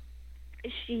 and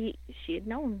she had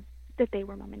known that they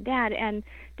were Mom and Dad, and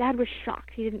Dad was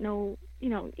shocked. He didn't know,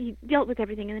 he dealt with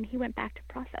everything, and then he went back to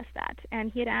process that.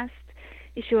 And he had asked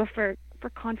Yeshua for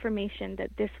confirmation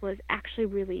that this was actually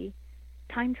really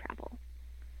time travel.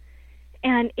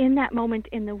 And in that moment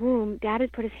in the womb, Dad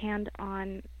had put his hand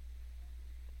on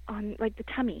like the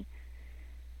tummy,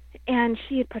 and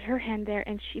she had put her hand there,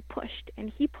 and she pushed and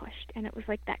he pushed, and it was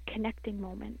like that connecting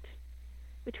moment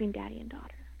between Daddy and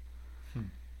daughter.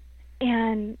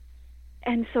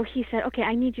 And so he said, okay,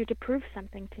 I need you to prove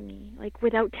something to me, like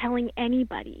without telling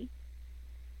anybody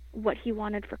what he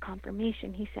wanted for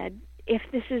confirmation. He said, if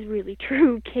this is really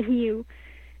true, can you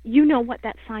know what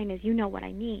that sign is, you know what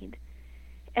I need.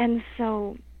 And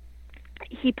so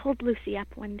he pulled Lucy up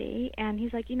one day, and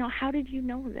he's like, how did you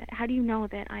know that? How do you know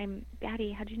that I'm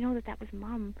Daddy? How do you know that was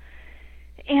Mom?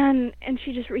 And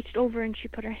she just reached over, and she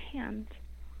put her hand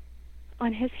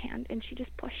on his hand, and she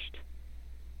just pushed.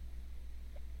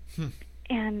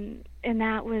 And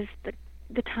that was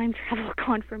the time travel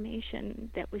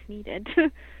confirmation that was needed.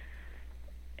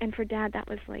 And for Dad, that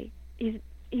was like, he's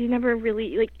never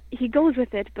really, like, he goes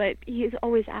with it, but he's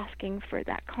always asking for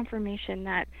that confirmation,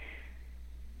 that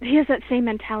he has that same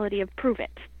mentality of prove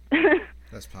it.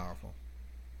 That's powerful.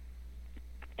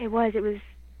 It was,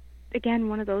 again,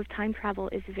 one of those. Time travel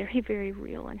is very, very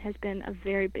real and has been a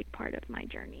very big part of my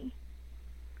journey.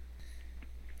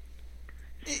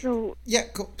 So yeah,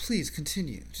 please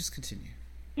continue. Just continue.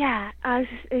 Yeah,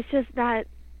 it's just that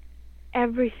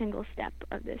every single step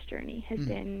of this journey has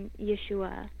been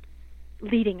Yeshua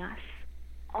leading us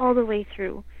all the way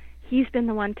through. He's been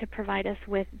the one to provide us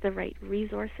with the right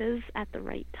resources at the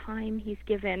right time. He's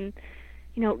given,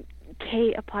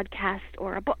 Kay a podcast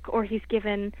or a book, or he's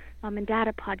given Mom and Dad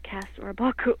a podcast or a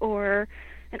book or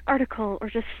an article or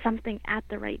just something at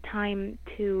the right time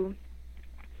to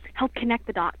help connect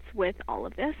the dots with all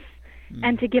of this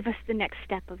and to give us the next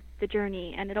step of the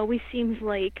journey. And it always seems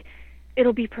like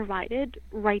it'll be provided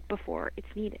right before it's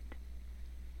needed.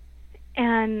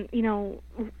 And,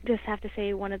 just have to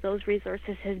say, one of those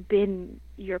resources has been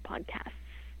your podcasts.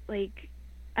 Like,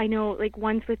 I know, like,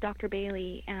 ones with Dr.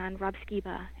 Bailey and Rob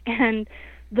Skiba, and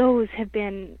those have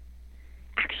been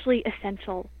actually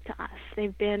essential to us.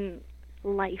 They've been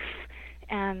life,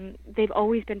 and they've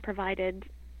always been provided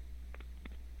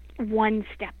one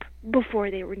step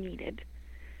before they were needed.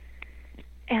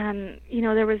 And,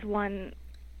 there was one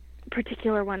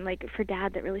particular one, like for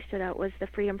Dad, that really stood out was the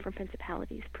Freedom from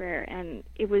Principalities prayer. And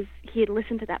he had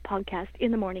listened to that podcast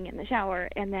in the morning in the shower,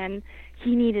 and then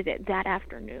he needed it that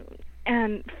afternoon.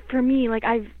 And for me, like,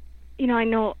 I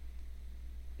know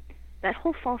that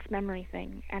whole false memory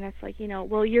thing, and it's like,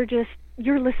 well, you're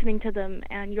listening to them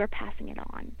and you're passing it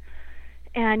on,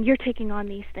 and you're taking on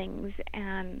these things,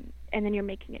 and then you're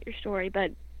making it your story.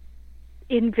 But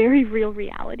in very real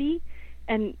reality,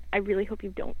 and I really hope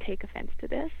you don't take offense to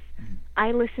this,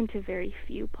 I listen to very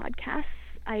few podcasts.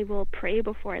 I will pray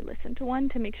before I listen to one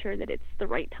to make sure that it's the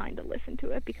right time to listen to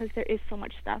it, because there is so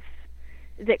much stuff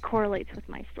that correlates with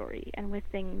my story and with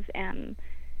things, and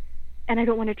I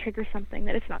don't want to trigger something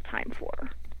that it's not time for.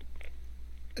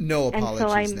 No apologies and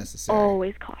so I'm necessary.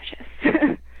 Always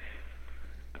cautious.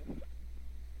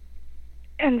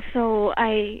 And so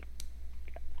I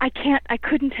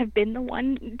couldn't have been the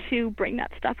one to bring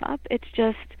that stuff up. It's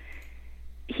just,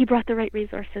 he brought the right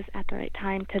resources at the right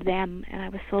time to them, and I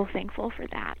was so thankful for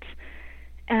that.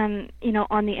 And,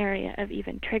 on the area of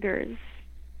even triggers,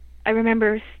 I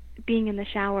remember being in the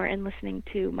shower and listening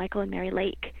to Michael and Mary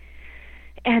Lake,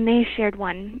 and they shared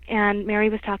one, and Mary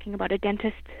was talking about a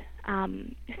dentist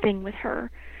thing with her,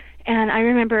 and I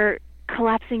remember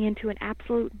collapsing into an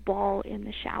absolute ball in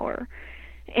the shower,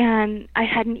 and I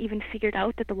hadn't even figured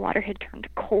out that the water had turned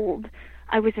cold.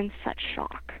 I was in such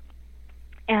shock,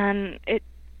 and it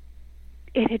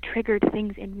had triggered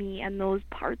things in me, and those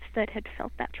parts that had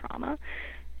felt that trauma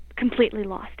completely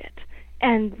lost it,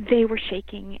 and they were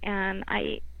shaking, and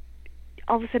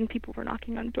all of a sudden people were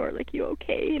knocking on the door like, "You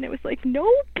okay?" And it was like,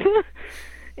 "Nope."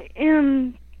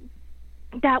 And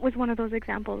that was one of those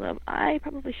examples of, I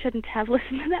probably shouldn't have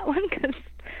listened to that one, because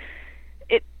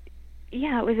it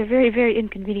was a very, very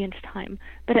inconvenient time.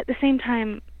 But at the same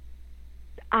time,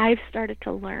 I've started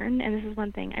to learn, and this is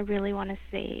one thing I really want to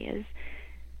say, is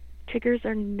triggers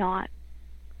are not,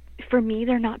 for me,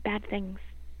 they're not bad things.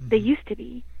 Mm-hmm. They used to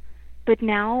be. But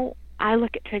now I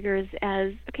look at triggers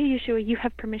as, okay, Yeshua, you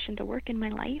have permission to work in my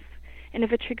life. And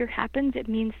if a trigger happens, it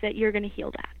means that you're going to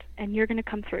heal that, and you're going to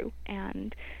come through.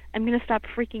 And I'm going to stop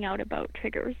freaking out about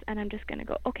triggers, and I'm just going to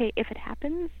go, okay, if it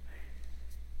happens,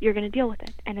 you're going to deal with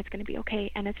it, and it's going to be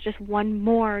okay. And it's just one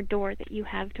more door that you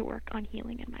have to work on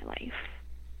healing in my life.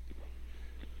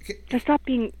 So stop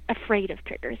being afraid of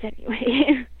triggers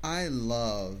anyway. I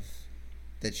love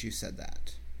that you said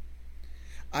that.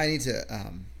 I need to,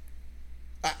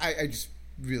 I just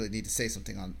really need to say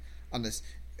something on this.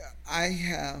 I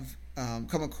have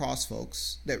come across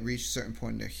folks that reach a certain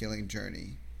point in their healing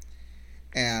journey,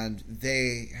 and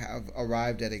they have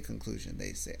arrived at a conclusion.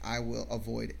 They say, I will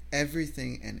avoid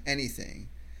everything and anything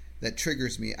that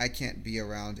triggers me. I can't be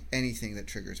around anything that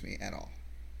triggers me at all.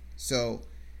 So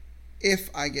if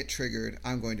I get triggered,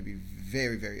 I'm going to be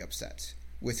very, very upset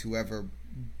with whoever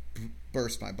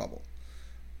burst my bubble.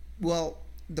 Well,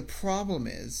 the problem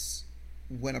is,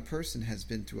 when a person has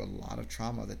been through a lot of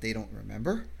trauma that they don't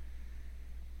remember,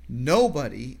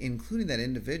 nobody, including that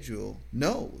individual,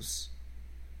 knows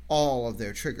all of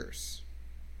their triggers.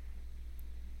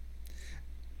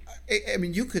 I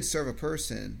mean, you could serve a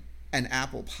person an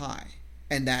apple pie,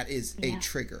 and that is a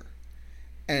trigger.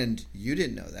 And you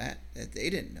didn't know that they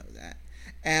didn't know that.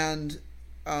 And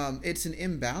it's an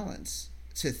imbalance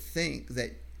to think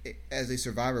that as a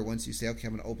survivor, once you say, okay,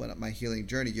 I'm going to open up my healing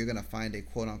journey, you're going to find a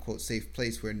quote-unquote safe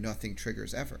place where nothing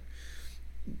triggers ever.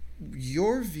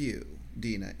 Your view,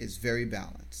 Dina, is very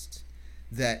balanced,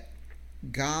 that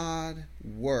God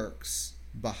works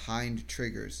behind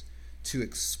triggers to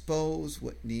expose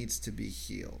what needs to be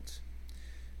healed.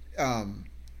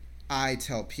 I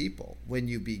tell people, when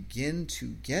you begin to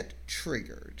get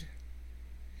triggered,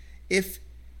 if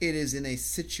it is in a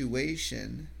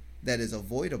situation that is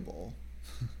avoidable,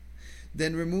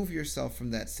 then remove yourself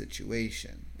from that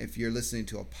situation. If you're listening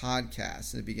to a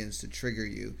podcast and it begins to trigger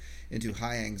you into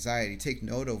high anxiety, take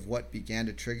note of what began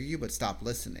to trigger you, but stop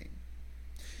listening.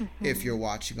 Mm-hmm. If you're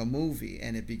watching a movie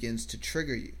and it begins to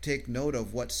trigger you, take note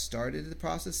of what started the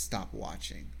process, stop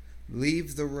watching.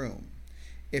 Leave the room.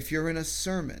 If you're in a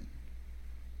sermon,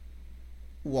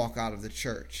 walk out of the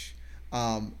church.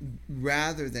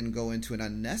 Rather than go into an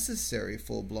unnecessary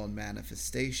full-blown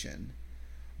manifestation,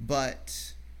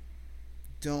 but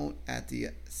don't at the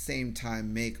same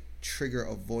time make trigger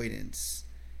avoidance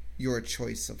your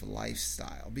choice of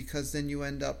lifestyle, because then you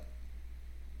end up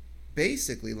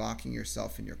basically locking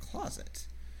yourself in your closet.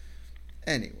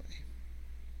 Anyway.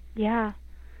 Yeah.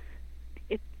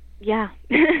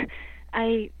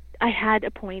 I had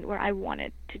a point where I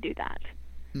wanted to do that.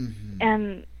 Mm-hmm.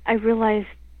 And I realized,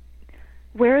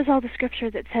 where is all the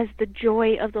scripture that says the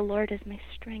joy of the Lord is my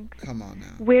strength? Come on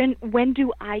now. When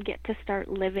do I get to start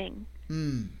living?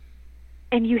 Mm.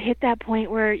 And you hit that point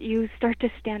where you start to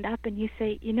stand up and you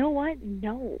say, you know what?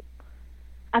 No.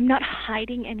 I'm not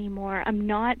hiding anymore. I'm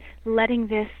not letting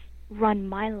this run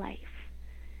my life.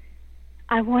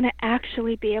 I want to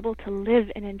actually be able to live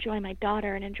and enjoy my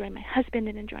daughter and enjoy my husband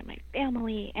and enjoy my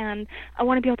family. And I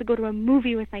want to be able to go to a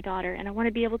movie with my daughter. And I want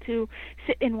to be able to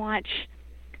sit and watch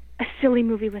a silly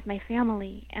movie with my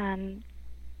family. And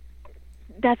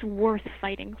that's worth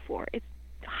fighting for. It's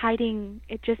hiding,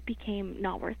 it just became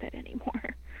not worth it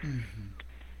anymore. Mm-hmm.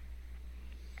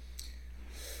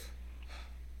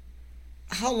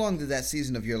 How long did that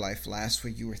season of your life last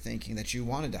where you were thinking that you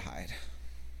wanted to hide?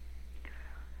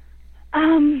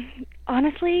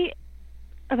 Honestly,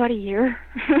 about a year.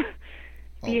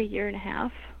 Be a year and a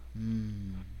half.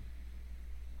 Mm.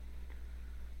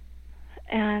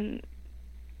 And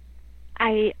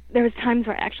there was times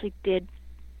where I actually did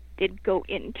go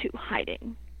into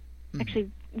hiding. Mm-hmm.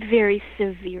 Actually very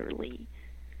severely.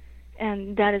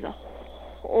 And that is a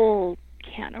whole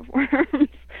can of worms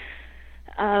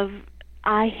of,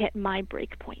 I hit my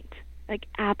break point. like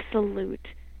absolute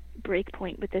break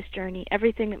point with this journey.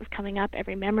 Everything that was coming up,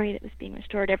 every memory that was being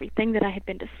restored, everything that I had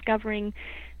been discovering,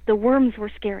 the worms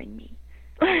were scaring me.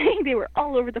 They were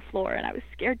all over the floor, and I was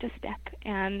scared to step,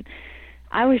 and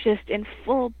I was just in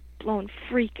full blown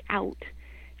freak out,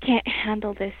 can't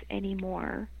handle this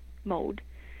anymore mode.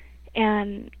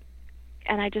 And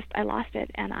I lost it,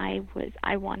 and I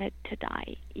wanted to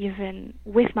die, even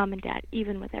with mom and dad,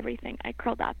 even with everything. I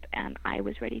curled up and I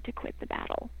was ready to quit the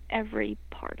battle, every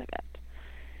part of it.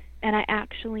 And I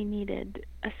actually needed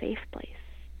a safe place,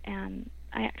 and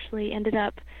I actually ended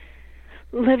up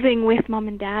living with mom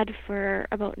and dad for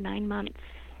about 9 months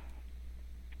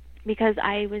because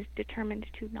I was determined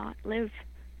to not live,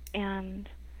 and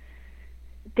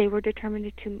they were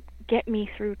determined to get me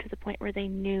through to the point where they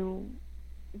knew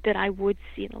that I would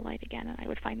see the light again and I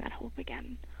would find that hope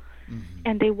again. Mm-hmm.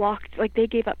 And they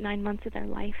gave up 9 months of their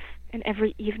life, and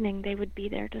every evening they would be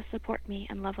there to support me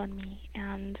and love on me,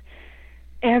 and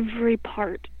every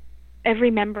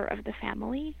member of the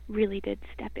family really did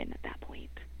step in at that point.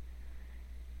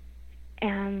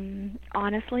 And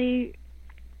honestly,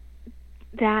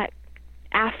 that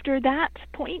after that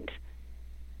point,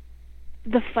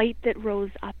 the fight that rose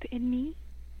up in me,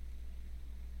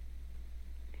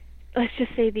 let's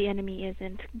just say the enemy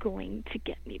isn't going to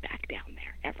get me back down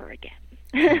there ever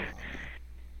again.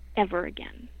 Ever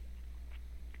again.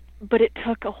 But it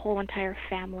took a whole entire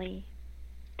family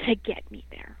to get me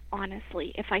there,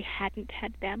 honestly. If I hadn't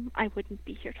had them, I wouldn't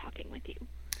be here talking with you.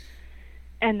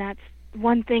 And that's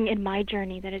one thing in my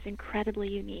journey that is incredibly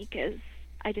unique, is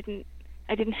I didn't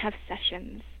have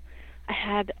sessions. I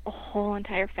had a whole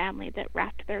entire family that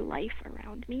wrapped their life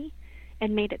around me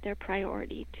and made it their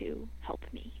priority to help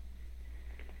me.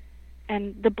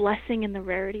 And the blessing and the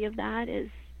rarity of that is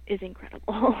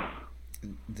incredible.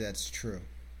 That's true.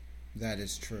 That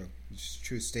is true. It's a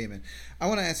true statement. I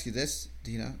want to ask you this,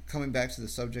 Dina, coming back to the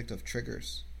subject of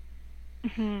triggers.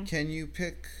 Mm-hmm. Can you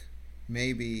pick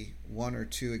maybe one or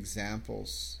two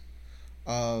examples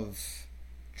of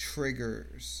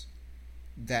triggers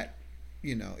that,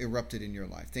 erupted in your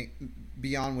life? Think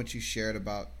beyond what you shared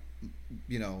about,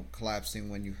 collapsing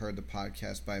when you heard the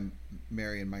podcast by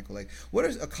Mary and Michael Lake. What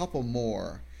are a couple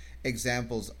more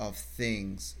examples of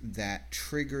things that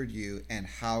triggered you and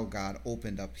how God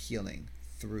opened up healing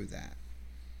through that?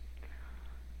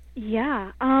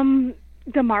 Yeah,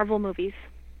 the Marvel movies.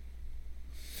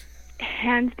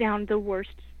 Hands down the worst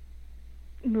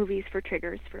movies for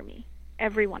triggers for me.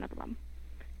 Every one of them.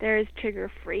 There's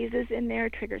trigger phrases in there,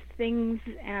 trigger things,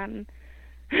 and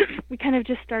we kind of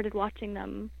just started watching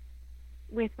them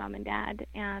with mom and dad,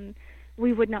 and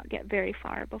we would not get very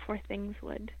far before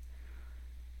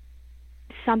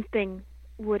something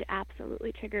would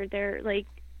absolutely trigger. The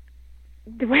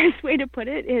best way to put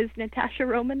it is Natasha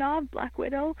Romanoff, Black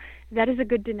Widow. That is a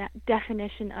good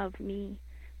definition of me.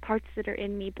 Parts that are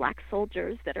in me, black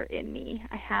soldiers that are in me.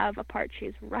 I have a part, she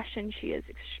is Russian, she is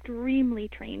extremely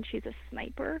trained, she's a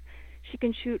sniper. She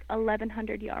can shoot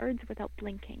 1,100 yards without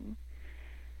blinking.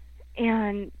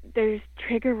 And there's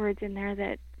trigger words in there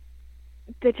that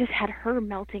just had her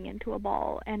melting into a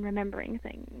ball and remembering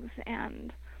things.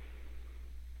 And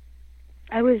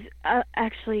I was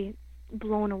actually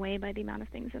blown away by the amount of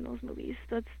things in those movies.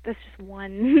 That's just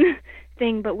one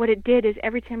thing. But what it did is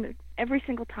every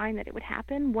single time that it would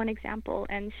happen, one example,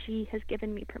 and she has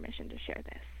given me permission to share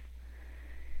this.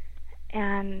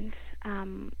 And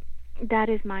that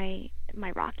is my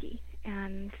Rocky.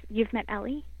 And you've met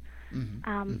Ellie.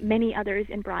 Mm-hmm. Many others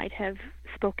in Bride have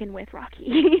spoken with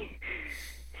Rocky.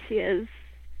 She is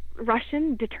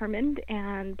Russian, determined,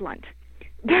 and blunt.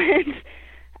 But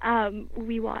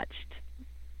we watched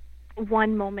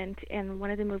one moment in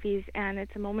one of the movies, and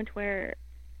it's a moment where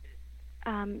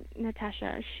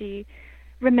Natasha, she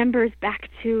remembers back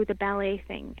to the ballet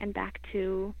thing and back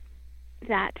to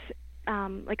that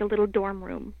like a little dorm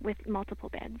room with multiple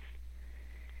beds.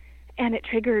 And it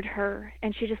triggered her,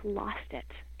 and she just lost it.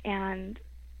 And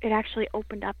it actually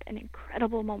opened up an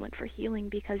incredible moment for healing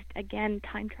because, again,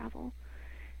 time travel.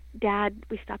 Dad,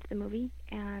 we stopped the movie,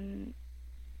 and,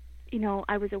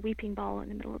 I was a weeping ball in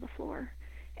the middle of the floor.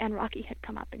 And Rocky had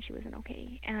come up, and she wasn't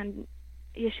okay. And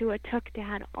Yeshua took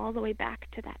Dad all the way back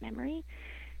to that memory,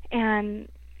 and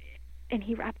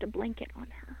he wrapped a blanket on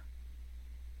her.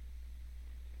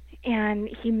 And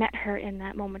he met her in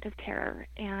that moment of terror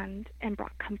and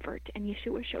brought comfort. And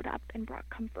Yeshua showed up and brought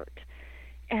comfort.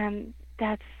 And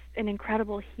that's an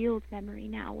incredible healed memory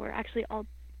now, where actually all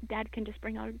Dad can just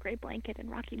bring out a gray blanket and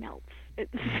Rocky melts. It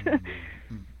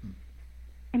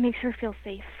makes her feel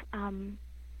safe.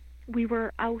 We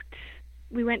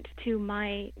went to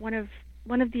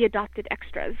one of the adopted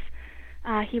extras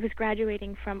He was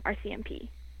graduating from RCMP,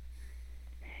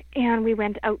 and we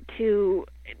went out to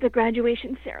the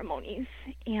graduation ceremonies,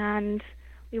 and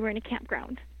we were in a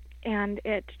campground, and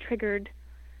it triggered.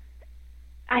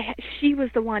 She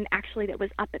was the one actually that was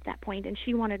up at that point, and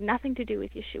she wanted nothing to do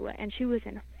with Yeshua, and she was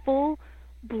in full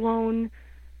blown,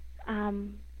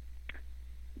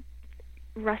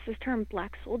 Russ's term,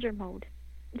 black soldier mode.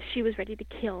 She was ready to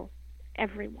kill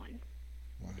everyone.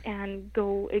 Wow. And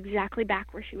go exactly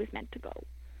back where she was meant to go.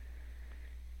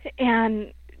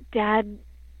 And Dad,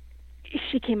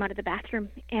 she came out of the bathroom,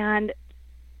 and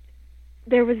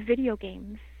there was video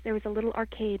games. There was a little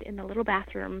arcade in the little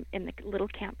bathroom in the little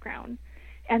campground,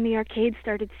 and the arcade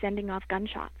started sending off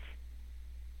gunshots.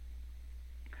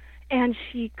 And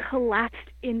she collapsed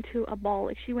into a ball.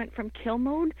 Like, she went from kill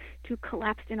mode to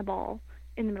collapsed in a ball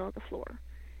in the middle of the floor.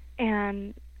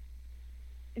 And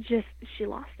just, she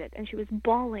lost it, and she was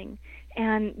bawling.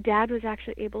 And Dad was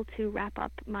actually able to wrap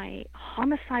up my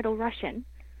homicidal Russian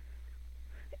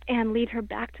and lead her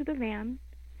back to the van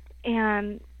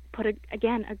and put, a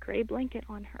gray blanket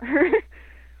on her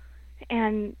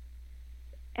and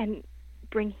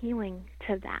bring healing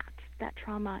to that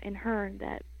trauma in her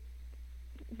that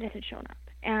had shown up.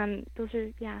 And those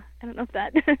are, I don't know if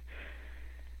that...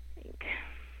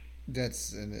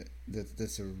 That's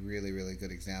a really, really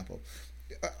good example.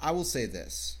 I will say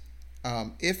this.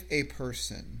 If a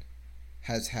person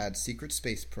has had secret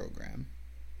space program,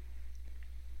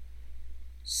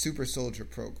 super soldier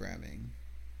programming,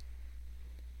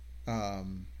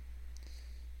 and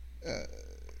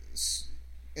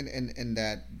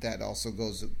that also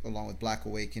goes along with Black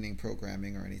Awakening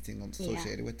programming or anything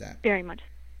associated with that. Very much.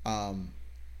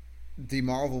 The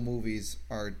Marvel movies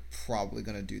are probably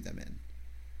going to do them in.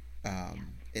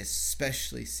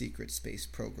 Especially secret space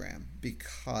program,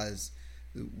 because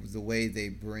the way they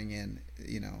bring in,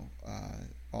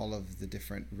 all of the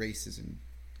different races and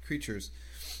creatures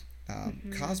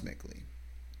cosmically.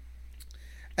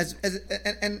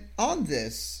 And on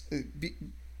this,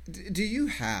 do you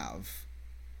have,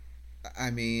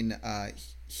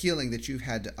 healing that you've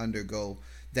had to undergo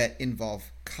that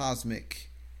involve cosmic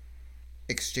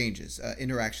exchanges,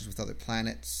 interactions with other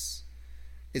planets?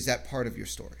 Is that part of your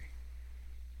story?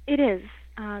 It is,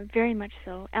 very much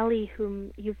so. Ellie,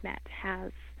 whom you've met,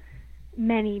 has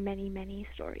many, many, many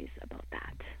stories about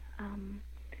that.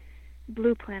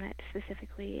 Blue Planet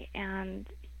specifically, and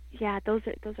those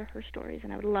are her stories,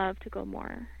 and I would love to go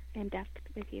more in depth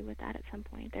with you with that at some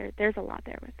point. There's a lot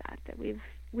there with that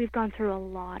we've gone through a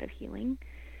lot of healing,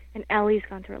 and Ellie's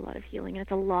gone through a lot of healing, and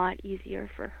it's a lot easier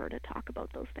for her to talk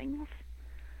about those things.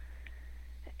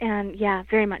 And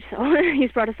very much so.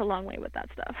 He's brought us a long way with that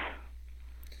stuff.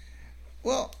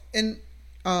 Well, and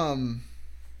I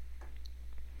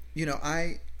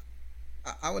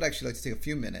would actually like to take a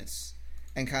few minutes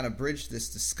and kind of bridge this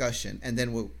discussion, and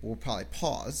then we'll probably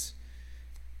pause,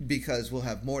 because we'll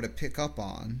have more to pick up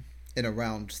on in a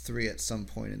round 3 at some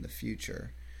point in the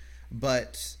future.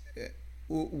 But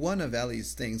one of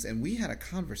Ellie's things, and we had a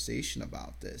conversation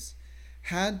about this,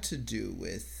 had to do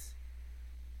with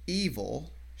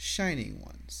evil shining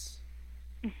ones.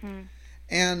 Mm-hmm.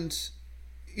 And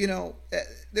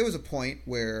there was a point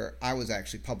where I was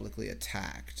actually publicly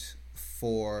attacked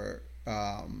for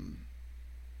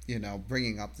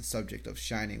bringing up the subject of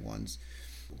shining ones,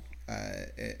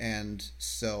 and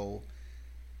so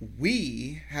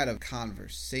we had a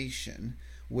conversation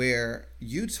where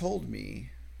you told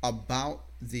me about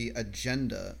the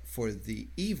agenda for the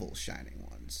evil shining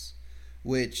ones,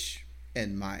 which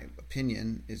in my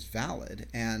opinion is valid.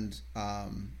 And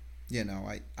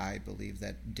I believe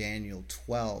that Daniel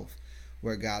 12,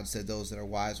 where God said those that are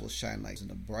wise will shine like in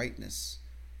the brightness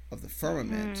of the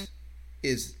firmament,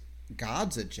 is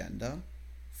God's agenda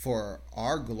for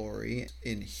our glory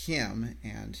in him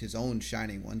and his own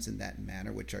shining ones in that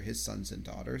manner, which are his sons and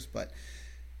daughters. But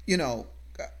the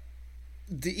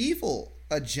evil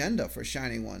agenda for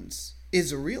shining ones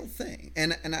is a real thing,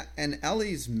 and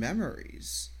Ellie's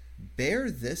memories bear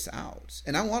this out,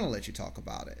 and I want to let you talk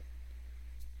about it.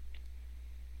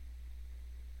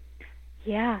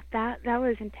 Yeah, that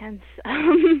was intense.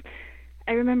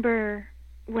 I remember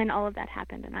when all of that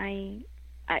happened, and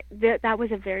that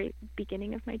was a very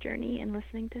beginning of my journey in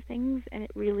listening to things, and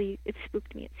it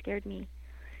spooked me, it scared me.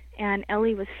 And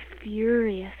Ellie was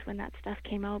furious when that stuff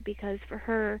came out, because for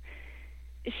her,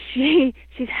 she's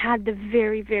had the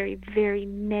very, very, very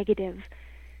negative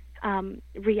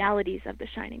realities of the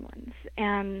Shining Ones,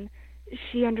 and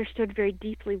she understood very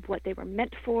deeply what they were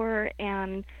meant for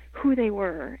and who they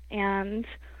were and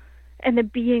the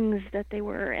beings that they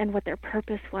were and what their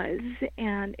purpose was.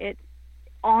 And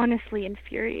honestly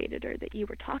infuriated her that you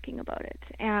were talking about it.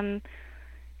 And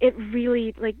it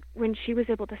really, like, when she was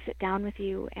able to sit down with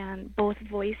you and both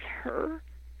voice her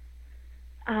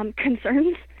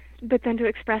concerns, but then to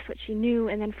express what she knew,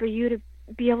 and then for you to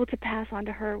be able to pass on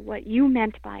to her what you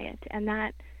meant by it, and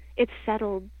that it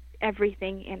settled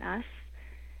everything in us.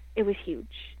 It was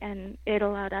huge, and it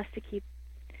allowed us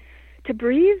to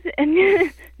breathe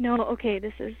and know, okay,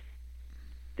 there's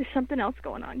something else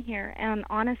going on here. And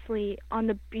honestly, on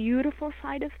the beautiful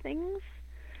side of things,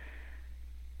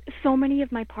 so many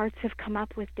of my parts have come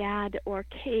up with Dad or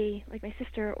Kay, like my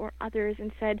sister, or others,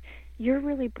 and said, you're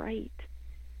really bright,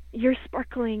 you're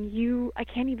sparkling, I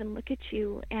can't even look at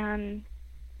you. And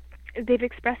they've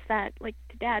expressed that, like,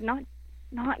 to Dad, not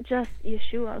just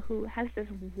Yeshua, who has this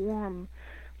warm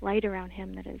light around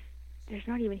him that there's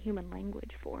not even human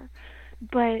language for,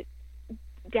 but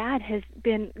Dad has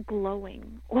been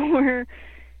glowing, or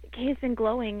Kay has been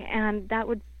glowing, and that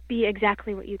would be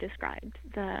exactly what you described,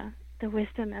 the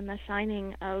wisdom and the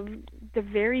shining of the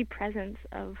very presence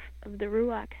of the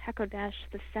Ruach HaKodesh,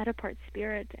 the set-apart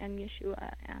spirit, and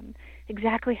Yeshua, and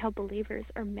exactly how believers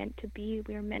are meant to be.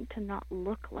 We are meant to not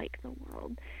look like the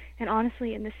world. And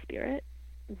honestly, in the spirit,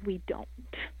 we don't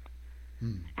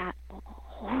at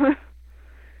all.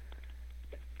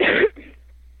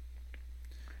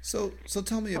 So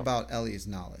tell me about Ellie's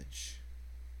knowledge.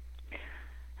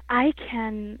 I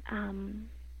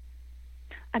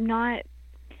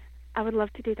would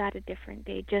love to do that a different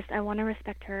day. I want to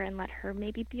respect her and let her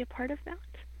maybe be a part of that.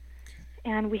 Okay.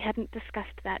 And we hadn't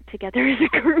discussed that together as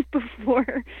a group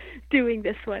before doing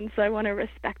this one, so I want to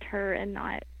respect her and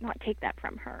not take that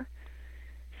from her.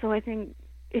 So I think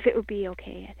if it would be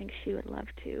okay, I think she would love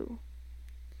to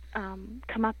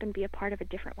come up and be a part of a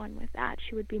different one with that.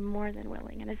 She would be more than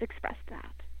willing and has expressed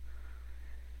that.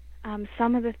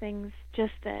 Some of the things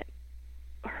just that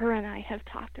her and I have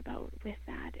talked about with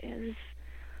that is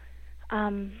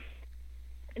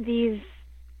these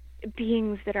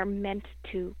beings that are meant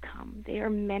to come. They are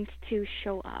meant to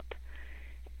show up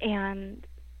and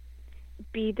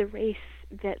be the race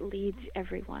that leads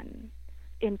everyone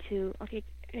into, okay,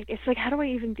 it's like, how do I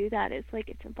even do that? It's like,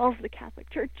 it involves the Catholic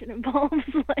Church. It involves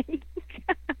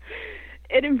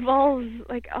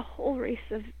like a whole race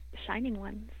of shining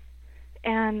ones.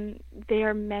 And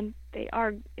Ellie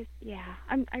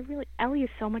is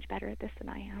so much better at this than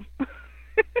I am.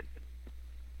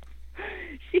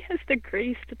 She has the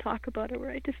grace to talk about it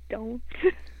where I just don't.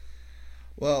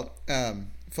 Well,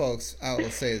 folks, I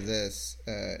will say this.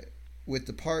 With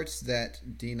the parts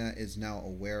that Dina is now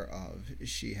aware of,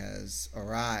 she has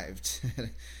arrived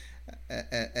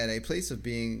at a place of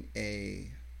being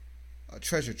a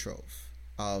treasure trove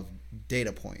of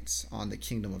data points on the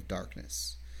kingdom of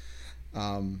darkness.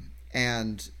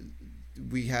 And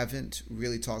we haven't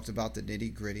really talked about the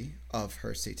nitty-gritty of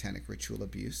her satanic ritual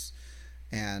abuse,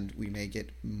 and we may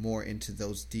get more into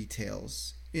those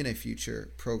details in a future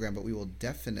program, but we will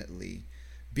definitely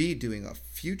be doing a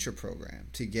future program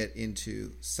to get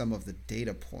into some of the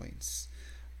data points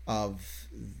of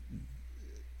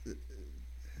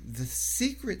the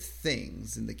secret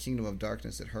things in the kingdom of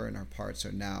darkness that her and her parts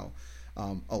are now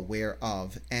aware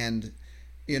of. And,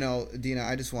 Dina,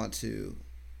 I just want to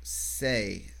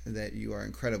say that you are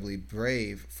incredibly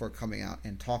brave for coming out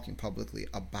and talking publicly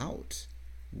about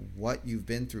what you've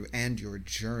been through and your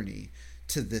journey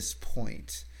to this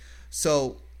point.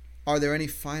 So, are there any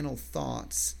final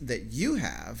thoughts that you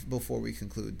have before we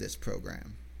conclude this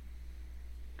program?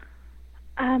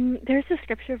 There's a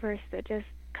scripture verse that just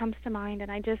comes to mind,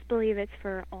 and I just believe it's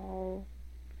for all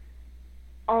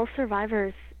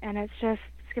survivors. And it's just,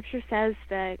 scripture says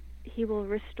that he will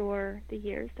restore the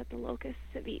years that the locusts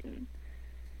have eaten.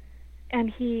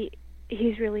 And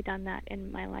he's really done that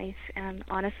in my life. And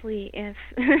honestly, if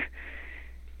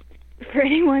for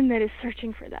anyone that is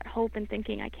searching for that hope and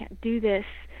thinking, I can't do this,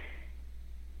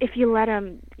 if you let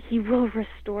him, he will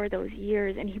restore those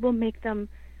years, and he will make them,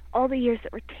 all the years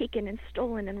that were taken and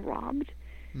stolen and robbed,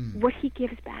 what he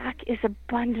gives back is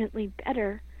abundantly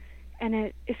better, and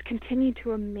it is continued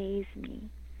to amaze me.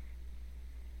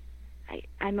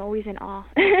 I'm always in awe.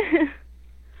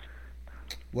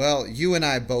 Well, you and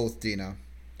I both, Dina.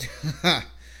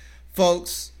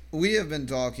 Folks, we have been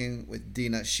talking with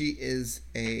Dina. She is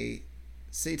a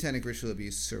satanic ritual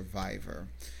abuse survivor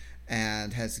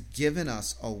and has given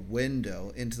us a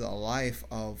window into the life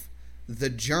of the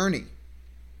journey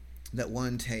that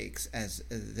one takes as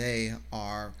they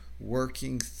are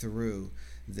working through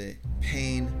the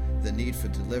pain, the need for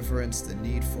deliverance, the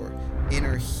need for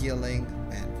inner healing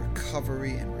and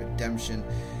recovery and redemption.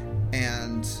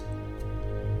 And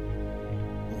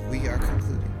we are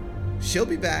concluding she'll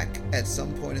be back at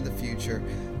some point in the future.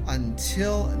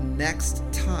 Until next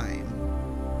time,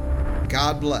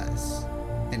 God bless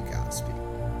and Godspeed.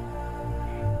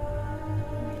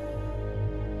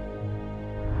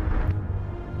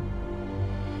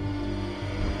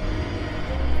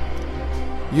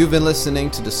 You've been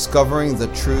listening to Discovering the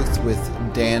Truth with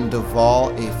Dan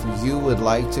Duvall. If you would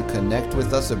like to connect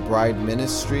with us at Bride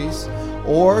Ministries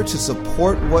or to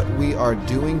support what we are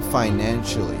doing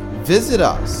financially, visit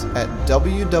us at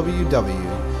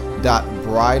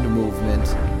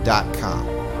www.bridemovement.com.